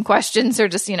some questions or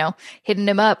just, hitting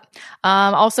him up.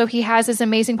 Also, he has this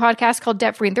amazing podcast called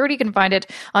Debt Free in 30. You can find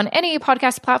it on any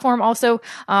podcast platform, also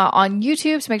on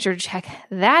YouTube. So make sure to check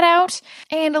that out.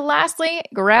 And lastly,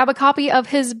 grab a copy of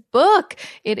his book.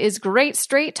 It is great.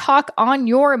 Straight Talk on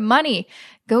Your Money.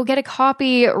 Go get a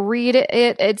copy, read it.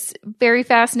 It's very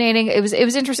fascinating. It was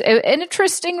an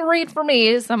interesting read for me,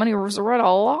 as someone who's read a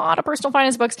lot of personal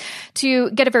finance books,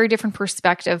 to get a very different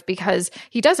perspective, because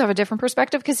he does have a different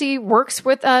perspective because he works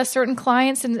with certain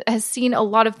clients and has seen a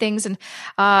lot of things and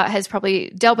has probably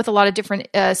dealt with a lot of different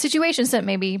situations that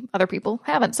maybe other people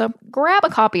haven't. So grab a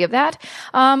copy of that.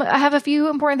 I have a few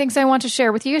important things I want to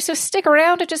share with you, so stick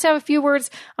around. I just have a few words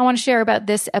I want to share about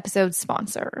this episode's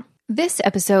sponsor. This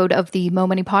episode of the Mo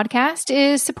Money Podcast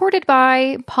is supported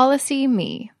by Policy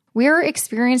Me. We're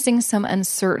experiencing some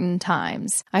uncertain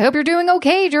times. I hope you're doing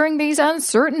okay during these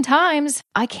uncertain times.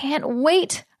 I can't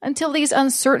wait until these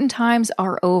uncertain times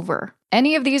are over.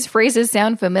 Any of these phrases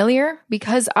sound familiar?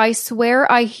 Because I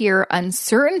swear I hear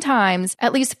uncertain times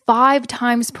at least 5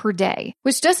 times per day,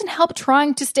 which doesn't help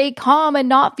trying to stay calm and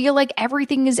not feel like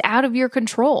everything is out of your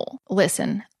control.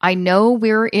 Listen, I know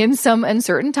we're in some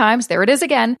uncertain times, there it is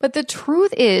again, but the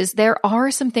truth is there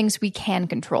are some things we can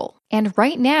control. And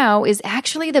right now is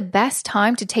actually the best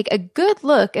time to take a good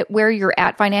look at where you're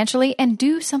at financially and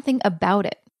do something about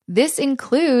it. This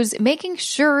includes making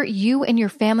sure you and your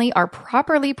family are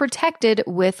properly protected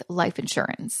with life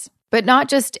insurance. But not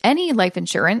just any life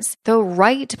insurance, the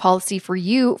right policy for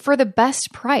you for the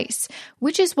best price,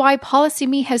 which is why Policy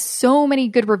Me has so many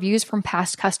good reviews from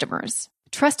past customers.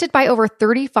 Trusted by over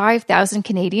 35,000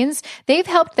 Canadians, they've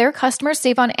helped their customers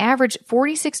save on average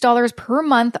 $46 per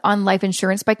month on life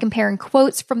insurance by comparing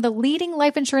quotes from the leading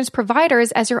life insurance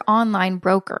providers as your online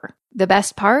broker. The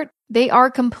best part? They are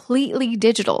completely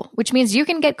digital, which means you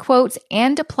can get quotes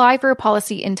and apply for a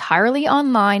policy entirely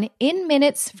online in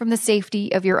minutes from the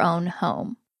safety of your own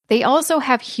home. They also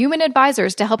have human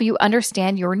advisors to help you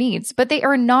understand your needs, but they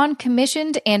are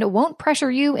non-commissioned and won't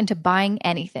pressure you into buying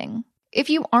anything. If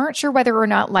you aren't sure whether or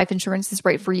not life insurance is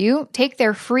right for you, take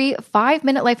their free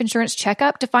 5-minute life insurance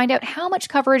checkup to find out how much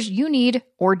coverage you need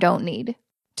or don't need.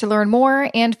 To learn more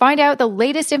and find out the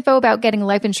latest info about getting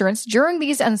life insurance during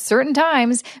these uncertain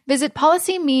times, visit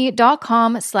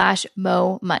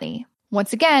policyme.com/momoney.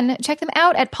 Once again, check them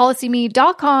out at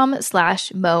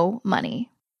policyme.com/momoney.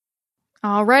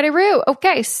 Alrighty, Roo.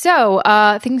 Okay, so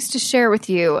things to share with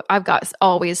you. I've got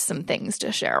always some things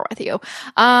to share with you.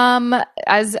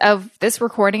 As of this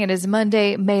recording, it is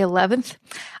Monday, May 11th.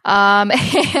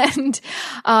 And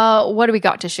what do we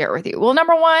got to share with you? Well,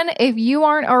 number one, if you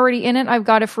aren't already in it, I've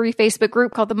got a free Facebook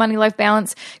group called the Money Life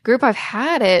Balance group. I've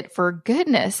had it for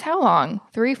goodness, how long?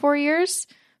 3-4 years?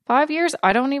 5 years?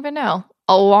 I don't even know.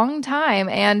 A long time.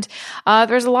 And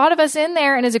there's a lot of us in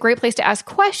there, and it's a great place to ask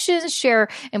questions, share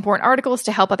important articles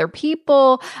to help other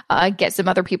people, get some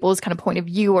other people's kind of point of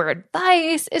view or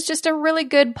advice. It's just a really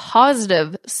good,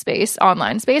 positive space,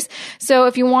 online space. So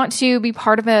if you want to be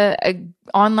part of a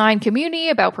online community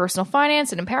about personal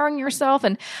finance and empowering yourself,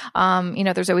 and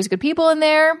there's always good people in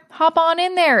there, hop on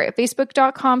in there at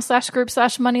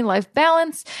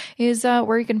facebook.com/group/moneylifebalance is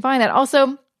where you can find that.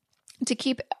 Also, to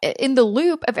keep in the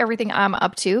loop of everything I'm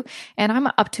up to, and I'm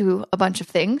up to a bunch of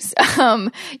things,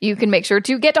 you can make sure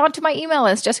to get onto my email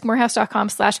list,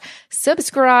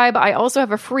 jessicamorehouse.com/subscribe. I also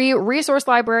have a free resource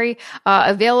library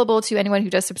available to anyone who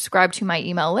does subscribe to my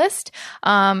email list.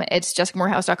 It's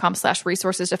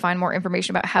jessicamorehouse.com/resources to find more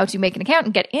information about how to make an account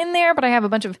and get in there. But I have a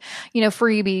bunch of,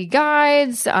 freebie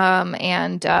guides,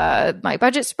 and my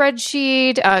budget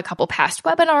spreadsheet, a couple past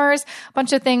webinars, a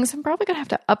bunch of things. I'm probably going to have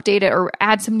to update it or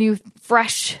add some new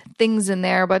fresh things in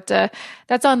there, but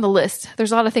that's on the list.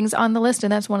 There's a lot of things on the list,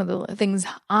 and that's one of the things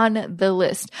on the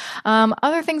list.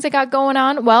 Other things I got going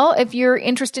on. Well, if you're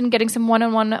interested in getting some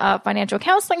one-on-one financial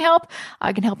counseling help,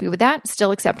 I can help you with that.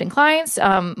 Still accepting clients.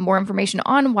 More information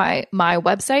on my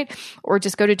website, or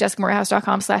just go to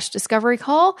jessicamorehouse.com/discovery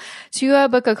call to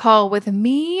book a call with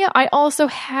me. I also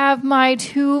have my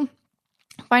 2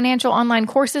 financial online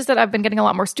courses that I've been getting a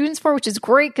lot more students for, which is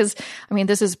great because,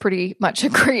 this is pretty much a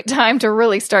great time to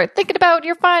really start thinking about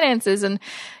your finances and,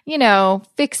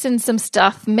 fixing some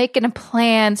stuff, making a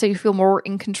plan so you feel more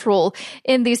in control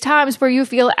in these times where you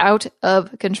feel out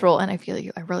of control. And I feel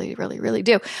you. I really, really, really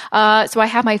do. So I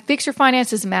have my Fix Your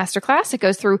Finances Masterclass. It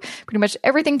goes through pretty much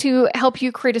everything to help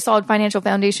you create a solid financial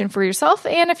foundation for yourself.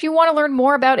 And if you want to learn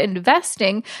more about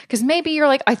investing, because maybe you're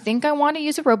like, I think I want to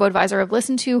use a robo-advisor. I've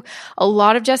listened to a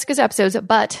lot of Jessica's episodes,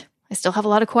 but I still have a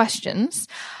lot of questions.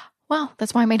 Well,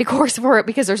 that's why I made a course for it,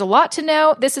 because there's a lot to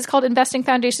know. This is called Investing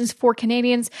Foundations for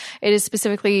Canadians. It is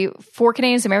specifically for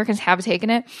Canadians. Americans have taken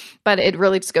it, but it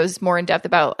really just goes more in depth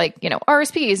about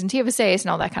RSPs and TFSAs and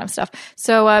all that kind of stuff.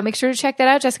 So make sure to check that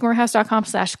out,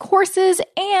 jessicamorehouse.com/courses.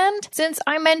 And since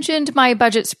I mentioned my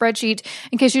budget spreadsheet,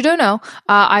 in case you don't know,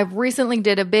 I recently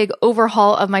did a big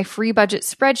overhaul of my free budget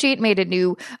spreadsheet, made a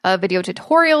new video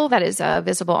tutorial that is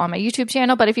visible on my YouTube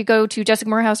channel. But if you go to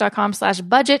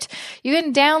jessicamorehouse.com/budget, you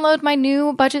can download my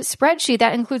new budget spreadsheet.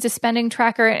 That includes a spending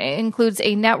tracker. It includes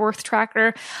a net worth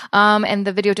tracker. And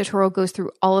the video tutorial goes through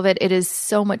all of it. It is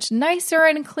so much nicer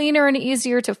and cleaner and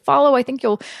easier to follow. I think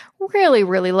you'll really,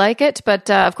 really like it. But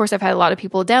of course, I've had a lot of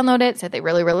people download it, said they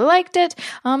really, really liked it.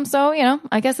 So,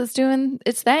 I guess it's doing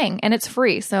its thing, and it's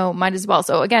free. So might as well.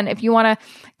 So again, if you want to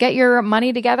get your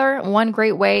money together, one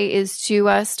great way is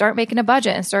to start making a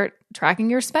budget and start tracking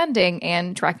your spending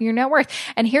and tracking your net worth.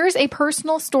 And here's a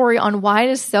personal story on why it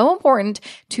is so important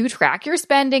to track your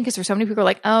spending, because there's so many people who are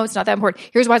like, oh, it's not that important.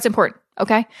 Here's why it's important.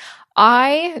 Okay.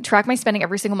 I track my spending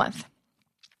every single month.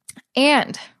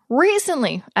 And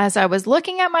recently, as I was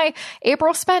looking at my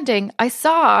April spending, I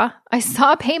saw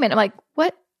a payment. I'm like,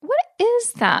 what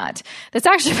is that?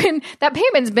 That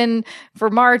payment's been for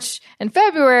March and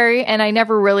February, and I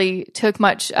never really took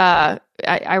much, I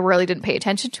really didn't pay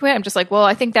attention to it. I'm just like, well,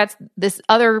 I think that's this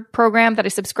other program that I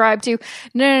subscribed to.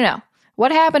 No.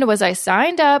 What happened was I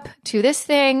signed up to this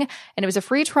thing, and it was a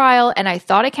free trial, and I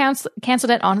thought I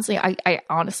canceled it. Honestly, I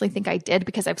honestly think I did,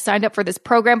 because I've signed up for this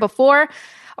program before,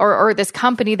 or this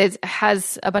company that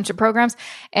has a bunch of programs,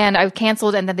 and I've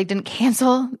canceled, and then they didn't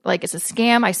cancel. Like, it's a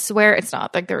scam. I swear it's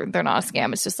not. Like, they're not a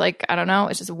scam. It's just like, I don't know.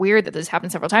 It's just weird that this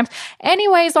happened several times.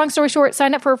 Anyways, long story short,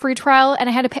 signed up for a free trial, and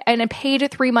I had to pay, and I paid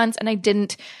 3 months, and I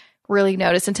didn't really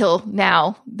notice until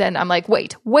now. Then I'm like,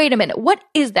 wait a minute. What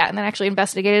is that? And then I actually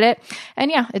investigated it,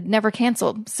 and yeah, it never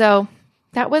canceled. So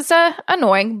that was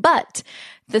annoying, but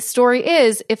the story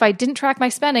is, if I didn't track my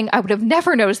spending, I would have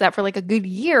never noticed that for like a good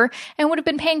year, and would have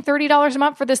been paying $30 a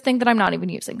month for this thing that I'm not even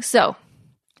using. So,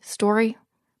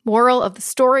 moral of the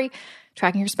story,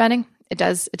 tracking your spending, it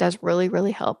does really,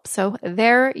 really help. So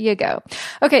there you go.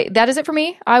 Okay, that is it for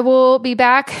me. I will be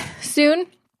back soon.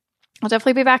 I'll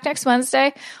definitely be back next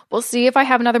Wednesday. We'll see if I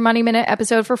have another Money Minute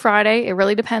episode for Friday. It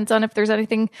really depends on if there's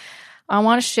anything I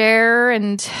want to share,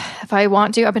 and if I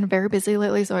want to. I've been very busy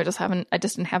lately, so I just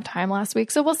didn't have time last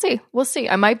week. So we'll see.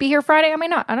 I might be here Friday. I may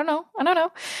not. I don't know.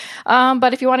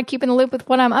 But if you want to keep in the loop with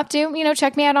what I'm up to,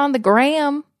 check me out on the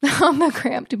gram on the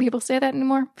gram. Do people say that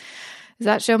anymore? Does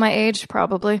that show my age?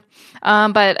 Probably.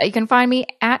 But you can find me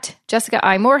at Jessica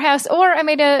I. Morehouse, or I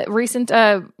made a recent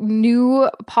new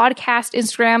podcast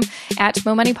Instagram at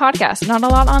Mo Money Podcast. Not a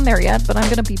lot on there yet, but I'm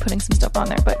going to be putting some stuff on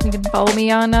there. But you can follow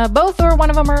me on both or one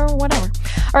of them or whatever.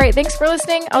 All right. Thanks for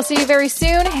listening. I'll see you very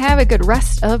soon. Have a good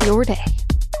rest of your day.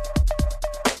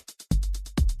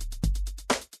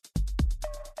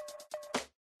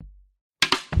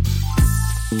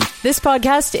 This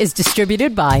podcast is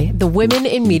distributed by the Women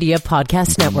in Media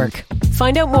Podcast Network.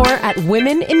 Find out more at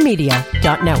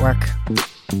womeninmedia.network.